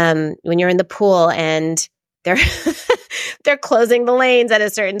 when you're in the pool and they're they're closing the lanes at a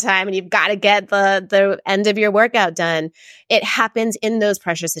certain time and you've got to get the end of your workout done. It happens in those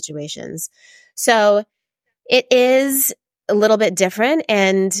pressure situations. So it is a little bit different.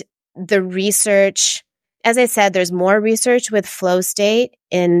 And the research, as I said, there's more research with flow state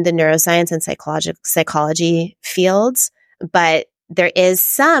in the neuroscience and psychology fields, but there is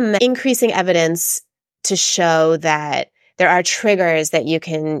some increasing evidence to show that there are triggers that you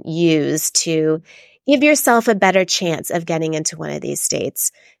can use to give yourself a better chance of getting into one of these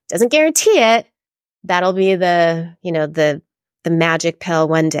states. Doesn't guarantee it. That'll be the magic pill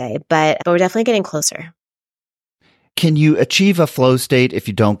one day, but we're definitely getting closer. Can you achieve a flow state if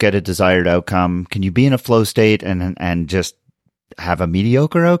you don't get a desired outcome? Can you be in a flow state and just have a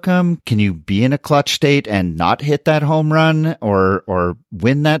mediocre outcome? Can you be in a clutch state and not hit that home run or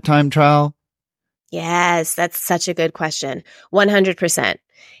win that time trial? Yes, that's such a good question. 100%.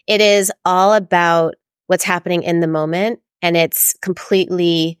 It is all about what's happening in the moment, and it's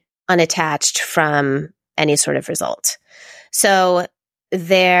completely unattached from any sort of result. So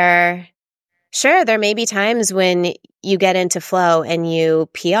there may be times when you get into flow and you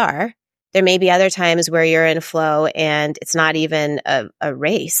PR. There may be other times where you're in flow and it's not even a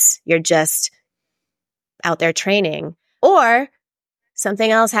race. You're just out there training. Or something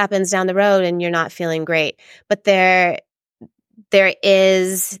else happens down the road and you're not feeling great. But there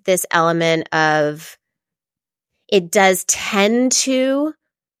is this element of it does tend to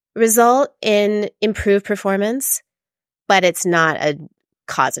result in improved performance, but it's not a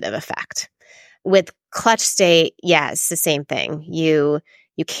causative effect. With clutch state, yeah, it's the same thing. You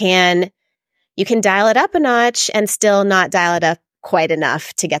can dial it up a notch and still not dial it up quite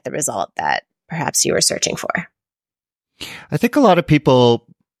enough to get the result that perhaps you were searching for. I think a lot of people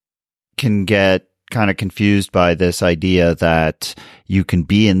can get kind of confused by this idea that you can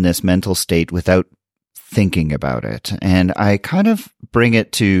be in this mental state without thinking about it. And I kind of bring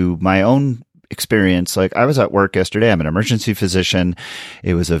it to my own experience. Like I was at work yesterday. I'm an emergency physician.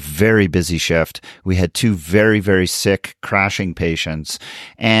 It was a very busy shift. We had two very, very sick crashing patients,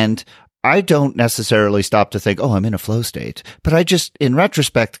 and I don't necessarily stop to think, oh, I'm in a flow state, but I just in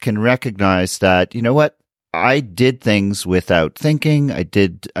retrospect can recognize that, you know what? I did things without thinking.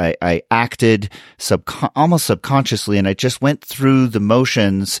 I acted almost subconsciously, and I just went through the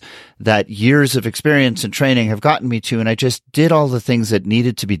motions that years of experience and training have gotten me to. And I just did all the things that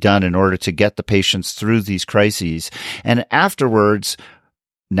needed to be done in order to get the patients through these crises. And afterwards,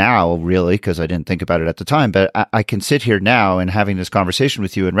 now really, because I didn't think about it at the time, but I can sit here now and having this conversation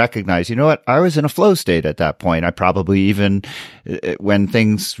with you and recognize, you know what, I was in a flow state at that point. I probably even, when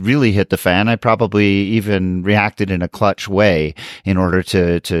things really hit the fan, I probably even reacted in a clutch way in order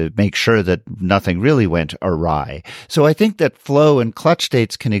to make sure that nothing really went awry. So I think that flow and clutch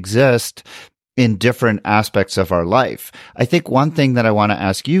states can exist in different aspects of our life. I think one thing that I want to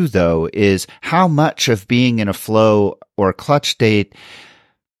ask you though is how much of being in a flow or clutch state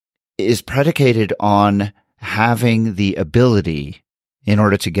is predicated on having the ability in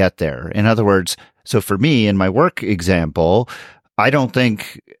order to get there. In other words, so for me, in my work example, I don't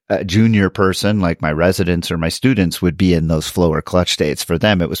think a junior person like my residents or my students would be in those flow or clutch states. For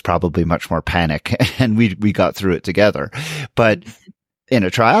them, it was probably much more panic, and we got through it together. But in a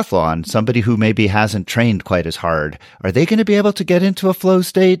triathlon, somebody who maybe hasn't trained quite as hard, are they going to be able to get into a flow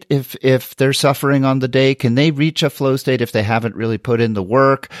state if they're suffering on the day? Can they reach a flow state if they haven't really put in the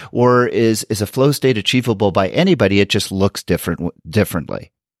work? Or is a flow state achievable by anybody? It just looks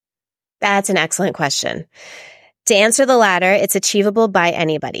differently. That's an excellent question. To answer the latter, it's achievable by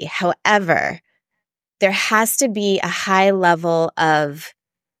anybody. However, there has to be a high level of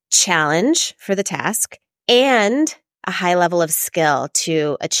challenge for the task and a high level of skill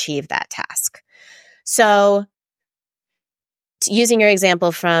to achieve that task. So using your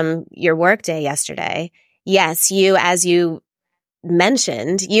example from your workday yesterday, yes, as you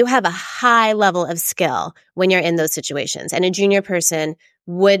mentioned, you have a high level of skill when you're in those situations. And a junior person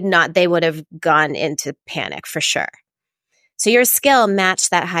would have gone into panic for sure. So your skill matched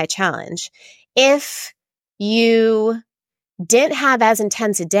that high challenge. If you didn't have as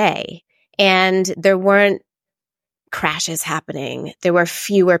intense a day and there weren't crashes happening, there were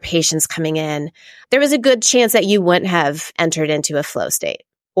fewer patients coming in, there was a good chance that you wouldn't have entered into a flow state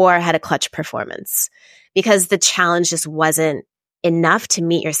or had a clutch performance because the challenge just wasn't enough to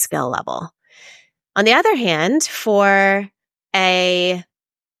meet your skill level. On the other hand, for a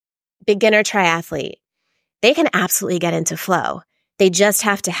beginner triathlete, they can absolutely get into flow. They just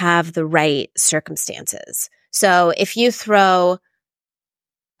have to have the right circumstances. So if you throw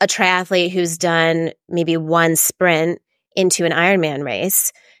a triathlete who's done maybe one sprint into an Ironman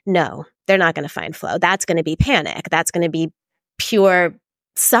race, no, they're not going to find flow. That's going to be panic. That's going to be pure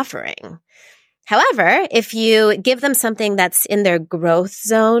suffering. However, if you give them something that's in their growth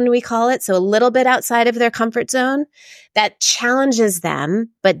zone, we call it, so a little bit outside of their comfort zone, that challenges them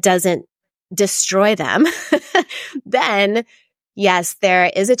but doesn't destroy them, then yes,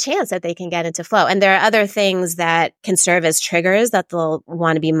 there is a chance that they can get into flow. And there are other things that can serve as triggers that they'll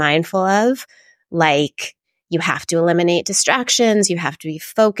want to be mindful of, like you have to eliminate distractions, you have to be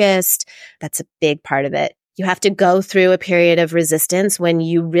focused. That's a big part of it. You have to go through a period of resistance when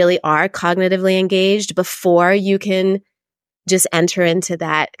you really are cognitively engaged before you can just enter into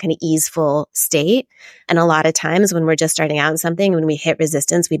that kind of easeful state. And a lot of times when we're just starting out in something, when we hit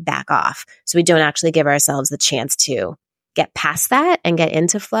resistance, we back off. So we don't actually give ourselves the chance to get past that and get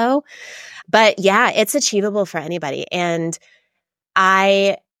into flow. But yeah, it's achievable for anybody. And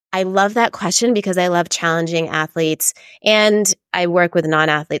I love that question because I love challenging athletes, and I work with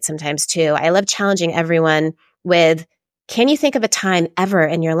non-athletes sometimes too. I love challenging everyone with, can you think of a time ever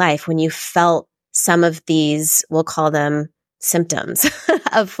in your life when you felt some of these, we'll call them symptoms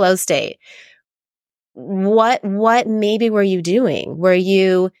of flow state? What maybe were you doing? Were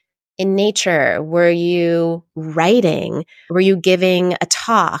you in nature? Were you writing? Were you giving a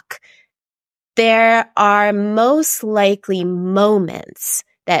talk? There are most likely moments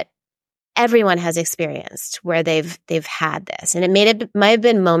that everyone has experienced where they've had this, and it might have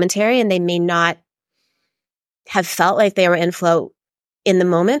been momentary, and they may not have felt like they were in flow in the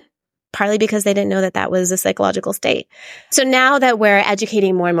moment, partly because they didn't know that that was a psychological state. So now that we're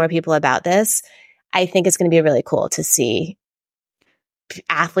educating more and more people about this, I think it's going to be really cool to see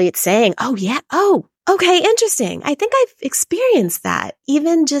athletes saying, oh yeah, oh, okay, interesting. I think I've experienced that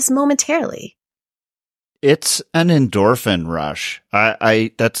even just momentarily. It's an endorphin rush.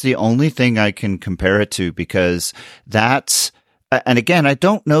 That's the only thing I can compare it to, because that's And again, I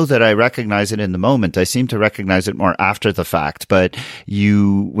don't know that I recognize it in the moment. I seem to recognize it more after the fact, but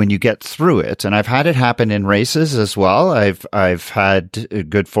when you get through it, and I've had it happen in races as well. I've had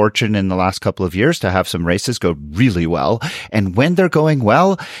good fortune in the last couple of years to have some races go really well. And when they're going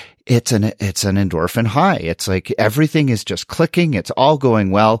well, it's an endorphin high. It's like everything is just clicking. It's all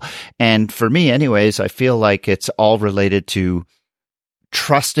going well. And for me anyways, I feel like it's all related to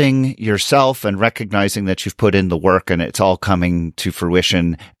trusting yourself and recognizing that you've put in the work and it's all coming to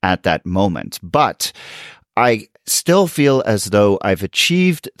fruition at that moment. But I still feel as though I've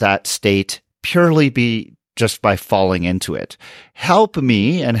achieved that state purely just by falling into it. Help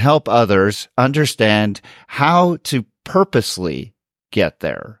me and help others understand how to purposely get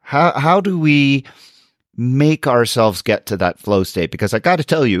there. How do we make ourselves get to that flow state? Because I got to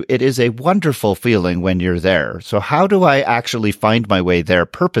tell you, it is a wonderful feeling when you're there. So how do I actually find my way there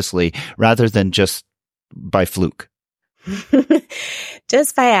purposely rather than just by fluke?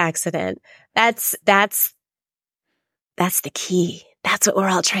 Just by accident. That's the key. That's what we're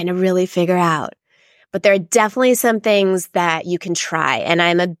all trying to really figure out. But there are definitely some things that you can try. And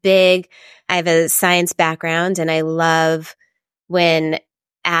I have a science background, and I love when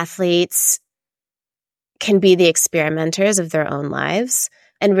athletes can be the experimenters of their own lives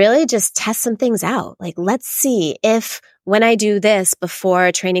and really just test some things out. Like, let's see if when I do this before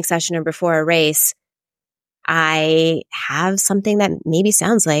a training session or before a race, I have something that maybe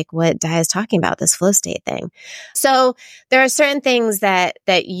sounds like what Daya is talking about, this flow state thing. So there are certain things that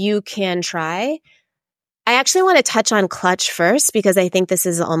you can try. I actually want to touch on clutch first because I think this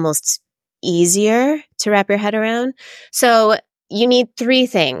is almost easier to wrap your head around. So you need 3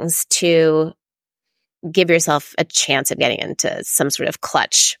 things to give yourself a chance of getting into some sort of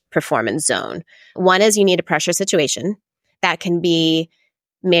clutch performance zone. One is you need a pressure situation that can be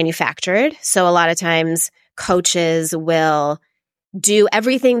manufactured. So a lot of times coaches will do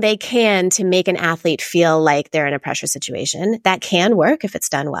everything they can to make an athlete feel like they're in a pressure situation. That can work if it's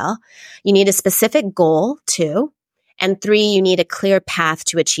done well. You need a specific goal too. And 3, you need a clear path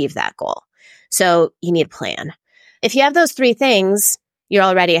to achieve that goal. So you need a plan. If you have those 3 things, you're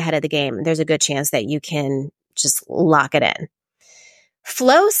already ahead of the game. There's a good chance that you can just lock it in.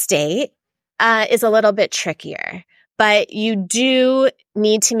 Flow state is a little bit trickier, but you do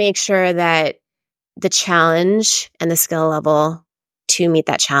need to make sure that the challenge and the skill level to meet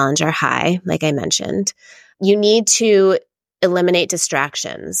that challenge are high, like I mentioned. You need to eliminate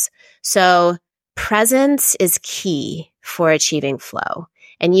distractions. So presence is key for achieving flow.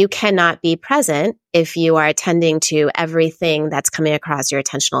 And you cannot be present if you are attending to everything that's coming across your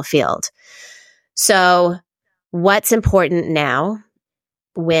attentional field. So what's important now,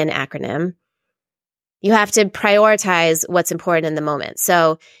 WIN acronym, you have to prioritize what's important in the moment.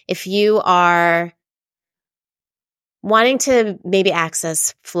 So if you are wanting to maybe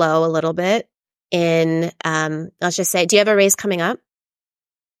access flow a little bit in, let's just say, do you have a race coming up?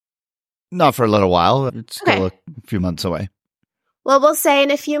 Not for a little while. It's still a few months away. Well, we'll say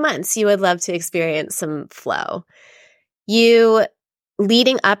in a few months, you would love to experience some flow. You,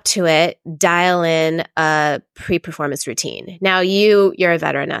 leading up to it, dial in a pre-performance routine. Now, you're a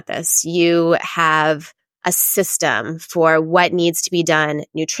veteran at this. You have a system for what needs to be done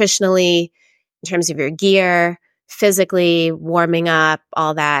nutritionally, in terms of your gear, physically, warming up,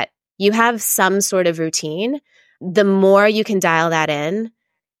 all that. You have some sort of routine. The more you can dial that in,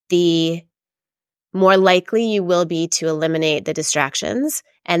 the more likely you will be to eliminate the distractions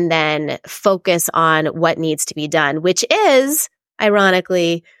and then focus on what needs to be done, which is,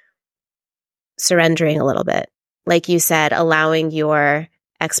 ironically, surrendering a little bit. Like you said, allowing your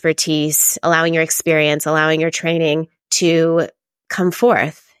expertise, allowing your experience, allowing your training to come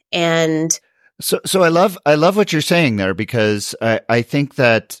forth. And so I love what you're saying there, because I think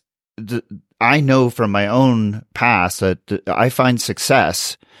that I know from my own past that I find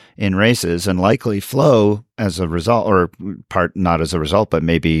success in races and likely flow as a result, or not as a result, but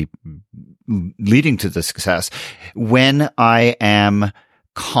maybe leading to the success when I am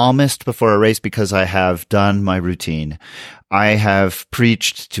calmest before a race because I have done my routine. I have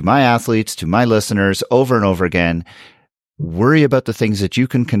preached to my athletes, to my listeners over and over again, worry about the things that you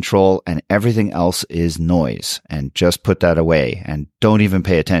can control and everything else is noise, and just put that away and don't even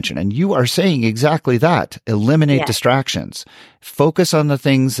pay attention. And you are saying exactly that. Eliminate distractions. Focus on the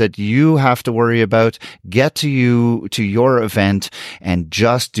things that you have to worry about. Get to your event and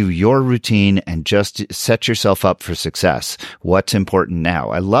just do your routine and just set yourself up for success. What's important now?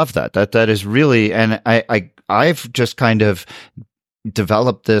 I love that. That is really, and I've just kind of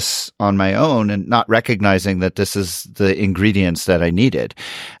develop this on my own and not recognizing that this is the ingredients that I needed.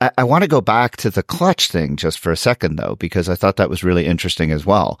 I want to go back to the clutch thing just for a second, though, because I thought that was really interesting as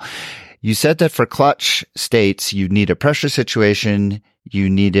well. You said that for clutch states, you need a pressure situation, you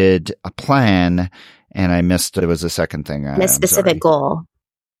needed a plan, and I missed, it was a second thing. And a specific goal.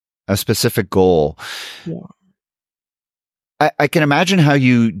 A specific goal. Yeah. I can imagine how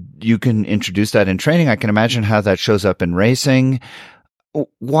you can introduce that in training. I can imagine how that shows up in racing.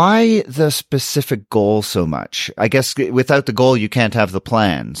 Why the specific goal so much? I guess without the goal, you can't have the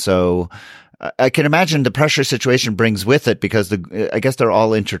plan. So I can imagine the pressure situation brings with it because I guess they're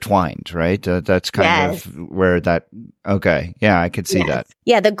all intertwined, right? That's kind of where that, okay. Yeah, I could see that.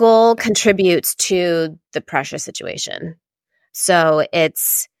 Yeah, the goal contributes to the pressure situation. So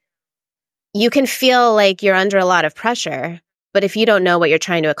you can feel like you're under a lot of pressure, but if you don't know what you're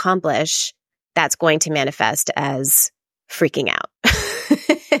trying to accomplish, that's going to manifest as freaking out.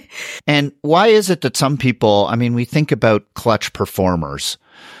 And why is it that some people, I mean, we think about clutch performers.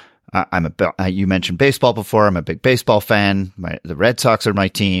 You mentioned baseball before. I'm a big baseball fan. The Red Sox are my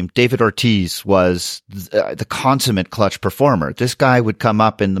team. David Ortiz was the consummate clutch performer. This guy would come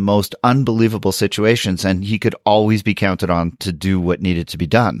up in the most unbelievable situations, and he could always be counted on to do what needed to be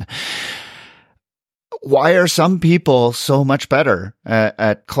done. Why are some people so much better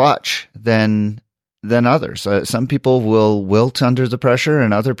at clutch than others? Some people will wilt under the pressure,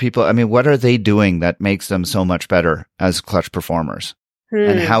 and other people, I mean, what are they doing that makes them so much better as clutch performers?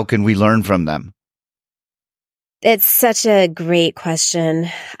 And how can we learn from them? It's such a great question.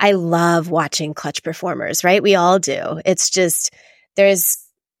 I love watching clutch performers, right? We all do. It's just, there's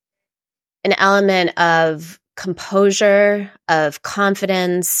an element of composure, of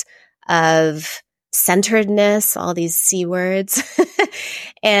confidence, of centeredness, all these C words.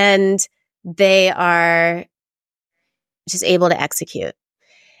 And they are just able to execute.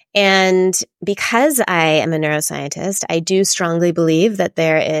 And because I am a neuroscientist, I do strongly believe that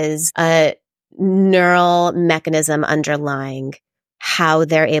there is a neural mechanism underlying how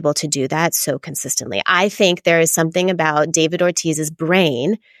they're able to do that so consistently. I think there is something about David Ortiz's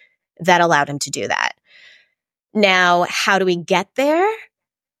brain that allowed him to do that. Now, how do we get there?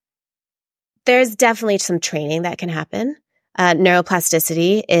 There's definitely some training that can happen.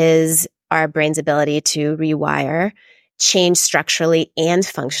 Neuroplasticity is our brain's ability to rewire, change structurally and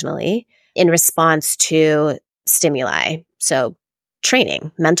functionally in response to stimuli. So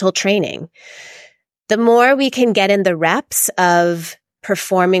training, mental training. The more we can get in the reps of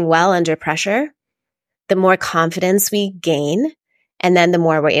performing well under pressure, the more confidence we gain, and then the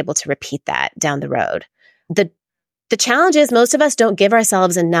more we're able to repeat that down the road. The challenge is most of us don't give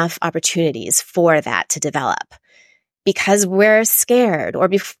ourselves enough opportunities for that to develop because we're scared or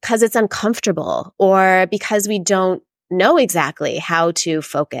because it's uncomfortable or because we don't know exactly how to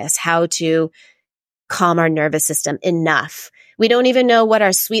focus, how to calm our nervous system enough. We don't even know what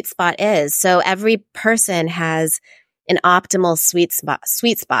our sweet spot is. So every person has an optimal sweet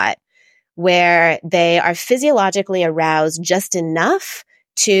spot where they are physiologically aroused just enough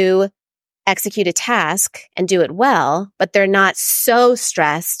to execute a task and do it well, but they're not so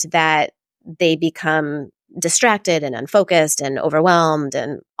stressed that they become distracted and unfocused and overwhelmed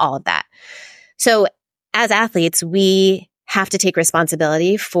and all of that. So as athletes, we have to take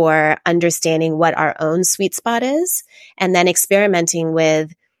responsibility for understanding what our own sweet spot is and then experimenting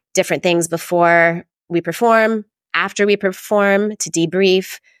with different things before we perform, after we perform, to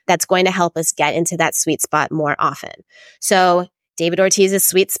debrief. That's going to help us get into that sweet spot more often. So David Ortiz's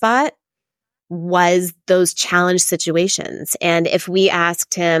sweet spot was those challenge situations. And if we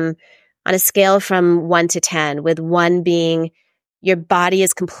asked him on a scale from 1 to 10, with 1 being your body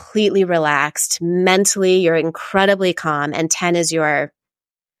is completely relaxed, mentally you're incredibly calm, and 10 is you're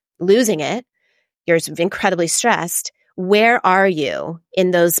losing it, you're incredibly stressed, where are you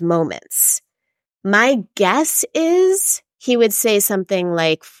in those moments? My guess is he would say something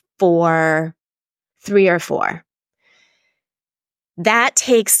like 3 or 4. That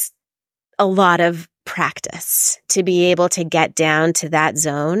takes a lot of practice to be able to get down to that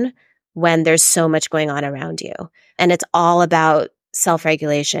zone when there's so much going on around you. And it's all about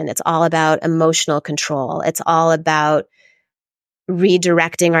self-regulation. It's all about emotional control. It's all about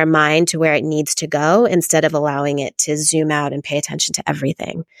redirecting our mind to where it needs to go instead of allowing it to zoom out and pay attention to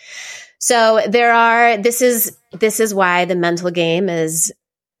everything. So this is why the mental game is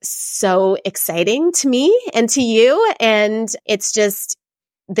so exciting to me and to you. And it's just,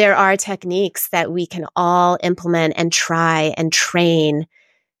 there are techniques that we can all implement and try and train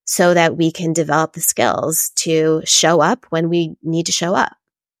so that we can develop the skills to show up when we need to show up.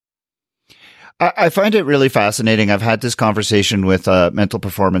 I find it really fascinating. I've had this conversation with mental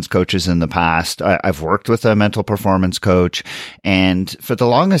performance coaches in the past. I've worked with a mental performance coach, and for the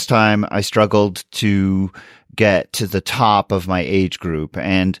longest time, I struggled to get to the top of my age group.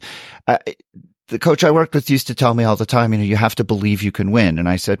 And the coach I worked with used to tell me all the time, you have to believe you can win. And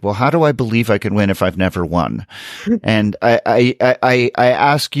I said, well, how do I believe I can win if I've never won? And I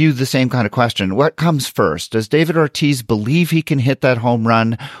ask you the same kind of question. What comes first? Does David Ortiz believe he can hit that home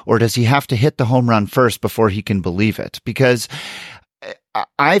run, or does he have to hit the home run first before he can believe it? Because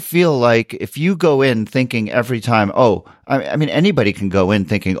I feel like if you go in thinking every time, anybody can go in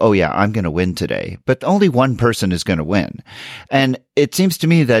thinking, oh yeah, I'm going to win today, but only one person is going to win. And it seems to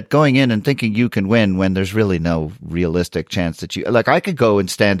me that going in and thinking you can win when there's really no realistic chance that I could go and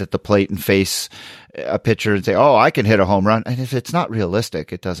stand at the plate and face a pitcher and say, oh, I can hit a home run. And if it's not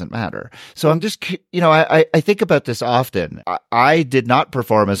realistic, it doesn't matter. So I'm just, I think about this often. I did not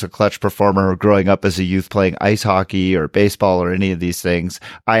perform as a clutch performer growing up as a youth playing ice hockey or baseball or any of these things.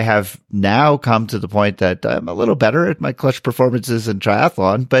 I have now come to the point that I'm a little better at my clutch performances in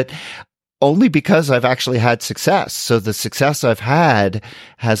triathlon, but only because I've actually had success. So the success I've had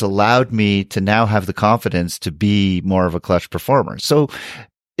has allowed me to now have the confidence to be more of a clutch performer. So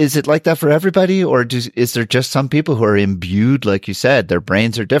is it like that for everybody, or is there just some people who are imbued, like you said, their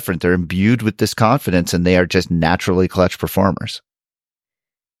brains are different, they're imbued with this confidence and they are just naturally clutch performers?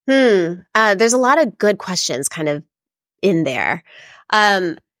 There's a lot of good questions kind of in there.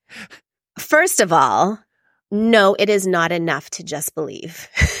 First of all, no, it is not enough to just believe.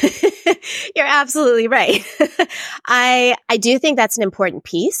 You're absolutely right. I do think that's an important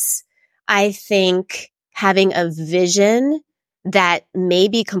piece. I think having a vision that may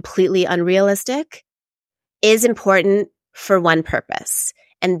be completely unrealistic is important for one purpose,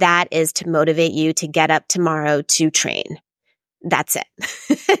 and that is to motivate you to get up tomorrow to train. That's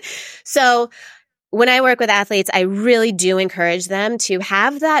it. So when I work with athletes, I really do encourage them to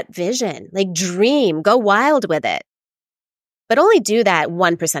have that vision, like dream, go wild with it, but only do that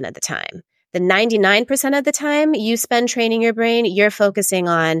 1% of the time. The 99% of the time you spend training your brain, you're focusing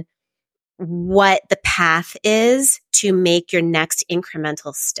on what the path is to make your next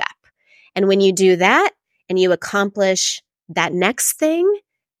incremental step. And when you do that and you accomplish that next thing,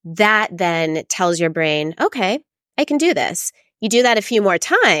 that then tells your brain, okay, I can do this. You do that a few more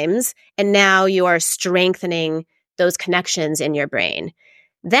times, and now you are strengthening those connections in your brain.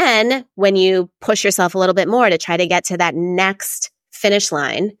 Then when you push yourself a little bit more to try to get to that next finish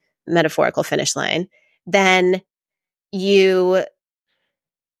line, metaphorical finish line, then you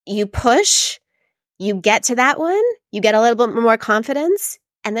push, you get to that one, you get a little bit more confidence,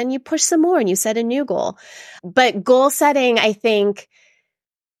 and then you push some more and you set a new goal. But goal setting, I think,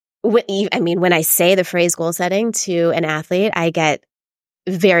 when I say the phrase goal setting to an athlete, I get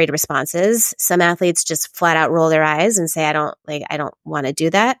varied responses. Some athletes just flat out roll their eyes and say, I don't want to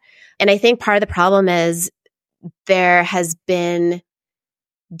do that. And I think part of the problem is there has been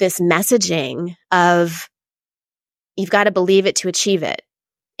this messaging of you've got to believe it to achieve it.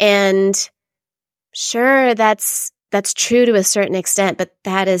 And sure, that's true to a certain extent, but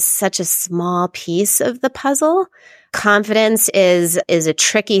that is such a small piece of the puzzle. Confidence is a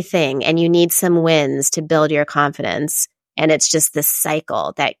tricky thing, and you need some wins to build your confidence. And it's just this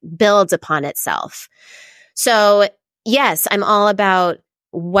cycle that builds upon itself. So yes, I'm all about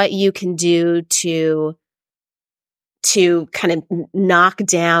what you can do to kind of knock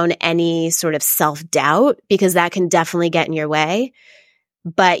down any sort of self-doubt, because that can definitely get in your way.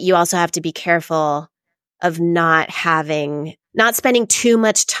 But you also have to be careful of not spending too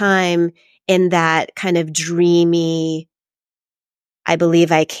much time in that kind of dreamy, I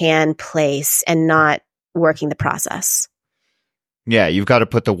believe I can place, and not working the process. Yeah, you've got to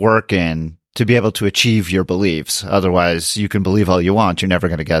put the work in to be able to achieve your beliefs. Otherwise, you can believe all you want. You're never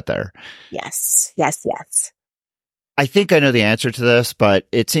going to get there. Yes. I think I know the answer to this, but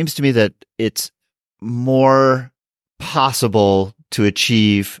it seems to me that it's more possible to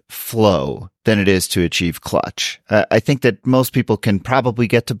achieve flow than it is to achieve clutch. I think that most people can probably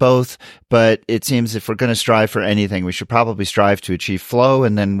get to both, but it seems if we're going to strive for anything, we should probably strive to achieve flow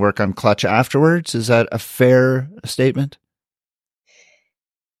and then work on clutch afterwards. Is that a fair statement?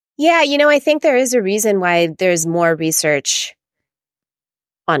 Yeah, I think there is a reason why there's more research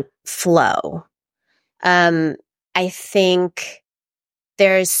on flow. I think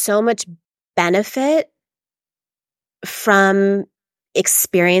there's so much benefit from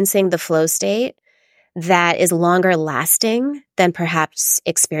experiencing the flow state that is longer lasting than perhaps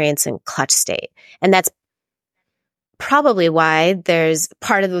experiencing clutch state. And that's probably why there's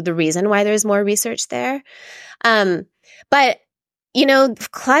part of the reason why there's more research there. But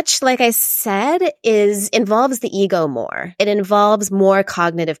Clutch, like I said, involves the ego more. It involves more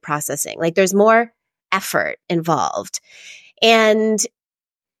cognitive processing. Like there's more effort involved. And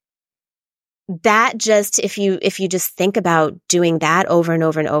that just, if you just think about doing that over and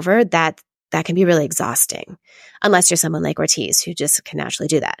over and over, that can be really exhausting, unless you're someone like Ortiz who just can naturally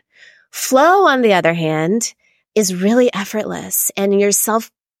do that. Flow, on the other hand, is really effortless, and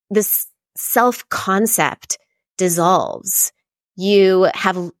this self-concept dissolves. You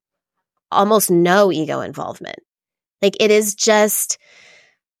have almost no ego involvement. Like it is just,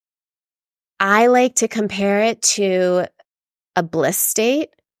 I like to compare it to a bliss state.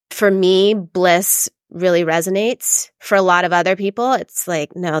 For me, bliss really resonates. For a lot of other people, it's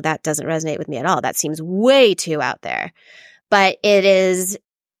like, no, that doesn't resonate with me at all. That seems way too out there. But it's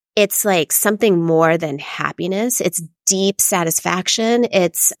like something more than happiness. It's deep satisfaction.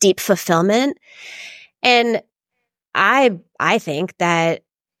 It's deep fulfillment. And I think that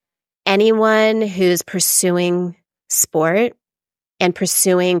anyone who's pursuing sport and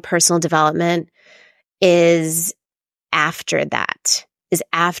pursuing personal development is after that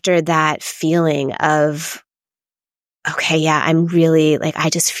feeling of, okay, yeah, I'm really like, I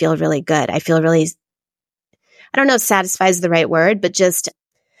just feel really good. I feel really, I don't know if satisfied is the right word, but just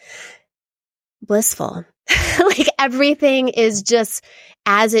blissful. Like everything is just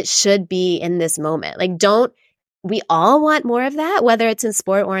as it should be in this moment. Like, don't we all want more of that, whether it's in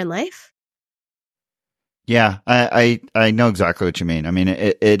sport or in life? Yeah, I know exactly what you mean. I mean,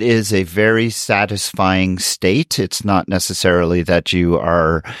 it is a very satisfying state. It's not necessarily that you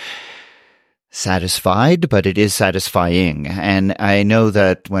are satisfied, but it is satisfying. And I know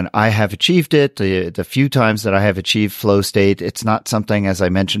that when I have achieved it, the few times that I have achieved flow state, it's not something, as I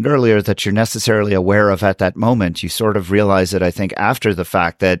mentioned earlier, that you're necessarily aware of at that moment. You sort of realize it, I think, after the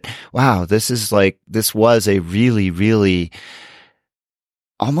fact that, wow, this was a really, really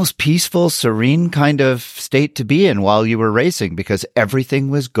almost peaceful, serene kind of state to be in while you were racing, because everything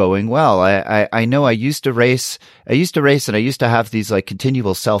was going well. I know I used to race and I used to have these like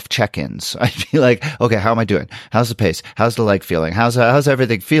continual self check-ins. I'd be like, okay, how am I doing? How's the pace? How's the leg feeling? How's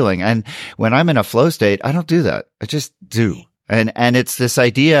everything feeling? And when I'm in a flow state, I don't do that. I just do. And it's this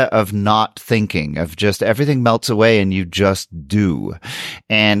idea of not thinking, of just everything melts away and you just do.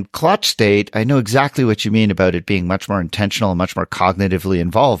 And clutch state, I know exactly what you mean about it being much more intentional and much more cognitively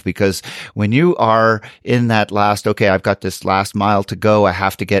involved, because when you are in that last, okay, I've got this last mile to go, I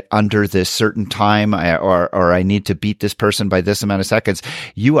have to get under this certain time, or I need to beat this person by this amount of seconds,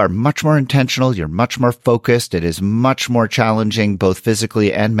 you are much more intentional, you're much more focused, it is much more challenging, both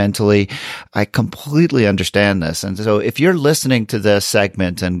physically and mentally. I completely understand this. And so if you're listening to this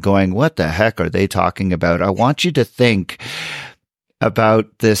segment and going, what the heck are they talking about? I want you to think about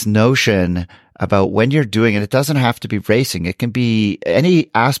this notion about when you're doing it. It doesn't have to be racing. It can be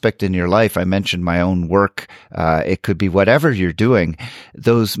any aspect in your life. I mentioned my own work. It could be whatever you're doing.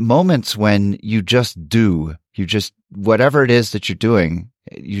 Those moments when you just do, whatever it is that you're doing,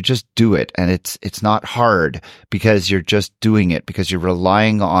 you just do it. And it's not hard because you're just doing it, because you're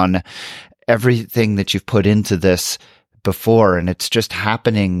relying on everything that you've put into this before, and it's just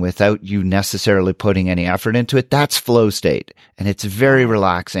happening without you necessarily putting any effort into it. That's flow state. And it's very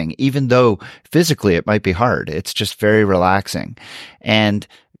relaxing, even though physically it might be hard. It's just very relaxing. And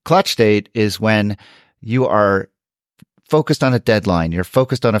clutch state is when you are focused on a deadline, you're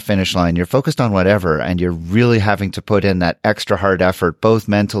focused on a finish line, you're focused on whatever, and you're really having to put in that extra hard effort, both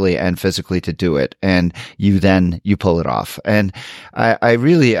mentally and physically, to do it. And you pull it off. And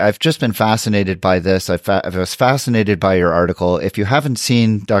I've just been fascinated by this. I was fascinated by your article. If you haven't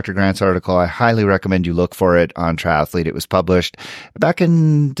seen Dr. Grant's article, I highly recommend you look for it on Triathlete. It was published back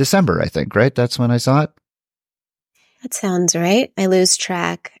in December, I think, right? That's when I saw it. That sounds right. I lose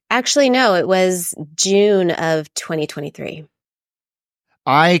track. Actually, no, it was June of 2023.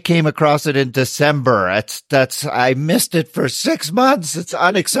 I came across it in December. I missed it for 6 months. It's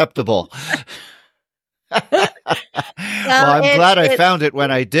unacceptable. Well, I'm glad I found it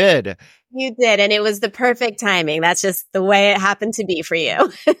when I did. You did, and it was the perfect timing. That's just the way it happened to be for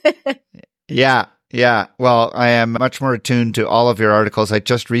you. Yeah. Well, I am much more attuned to all of your articles. I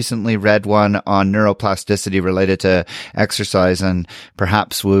just recently read one on neuroplasticity related to exercise, and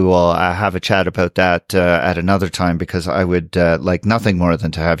perhaps we will have a chat about that at another time, because I would like nothing more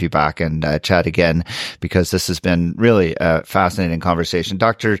than to have you back and chat again, because this has been really a fascinating conversation.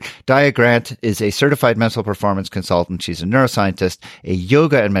 Dr. Daya Grant is a certified mental performance consultant. She's a neuroscientist, a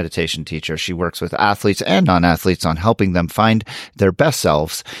yoga and meditation teacher. She works with athletes and non-athletes on helping them find their best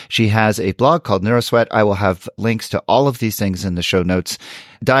selves. She has a blog called Neuroscience sweat. I will have links to all of these things in the show notes.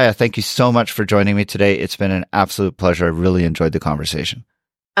 Daya, thank you so much for joining me today. It's been an absolute pleasure. I really enjoyed the conversation.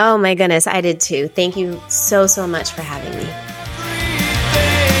 Oh my goodness, I did too. Thank you so, so much for having me.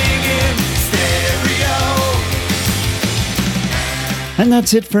 And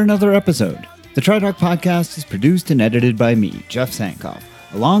that's it for another episode. The TriDoc Podcast is produced and edited by me, Jeff Sankoff,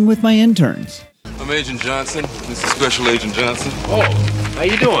 along with my interns. I'm Agent Johnson. This is Special Agent Johnson. Oh, how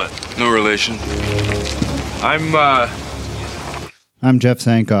you doing? No relation. I'm Jeff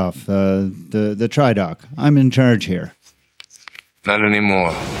Sankoff, the TriDoc. I'm in charge here. Not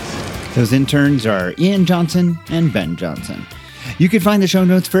anymore. Those interns are Ian Johnson and Ben Johnson. You can find the show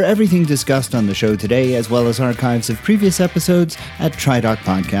notes for everything discussed on the show today, as well as archives of previous episodes at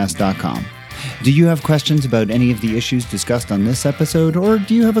tridocpodcast.com. Do you have questions about any of the issues discussed on this episode, or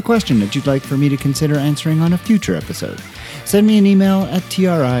do you have a question that you'd like for me to consider answering on a future episode? Send me an email at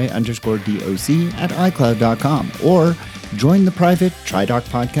tri_doc@icloud.com, or join the private TriDoc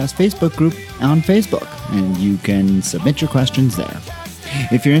Podcast Facebook group on Facebook, and you can submit your questions there.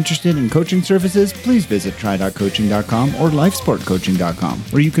 If you're interested in coaching services, please visit tridoccoaching.com or lifesportcoaching.com,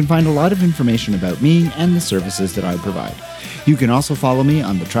 where you can find a lot of information about me and the services that I provide. You can also follow me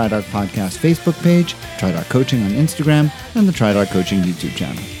on the TriDoc Podcast Facebook page, TriDoc Coaching on Instagram, and the TriDoc Coaching YouTube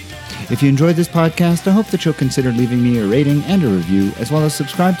channel. If you enjoyed this podcast, I hope that you'll consider leaving me a rating and a review, as well as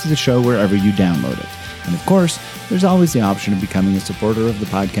subscribe to the show wherever you download it. And of course, there's always the option of becoming a supporter of the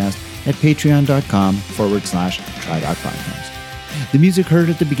podcast at patreon.com/TriDoc Podcast. The music heard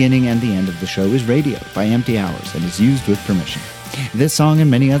at the beginning and the end of the show is Radio by Empty Hours and is used with permission. This song and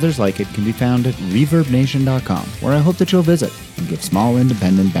many others like it can be found at ReverbNation.com, where I hope that you'll visit and give small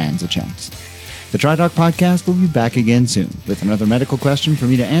independent bands a chance. The TriDoc Podcast will be back again soon with another medical question for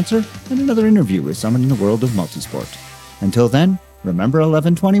me to answer and another interview with someone in the world of multisport. Until then, remember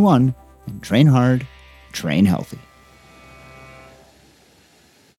 1121 and train hard, train healthy.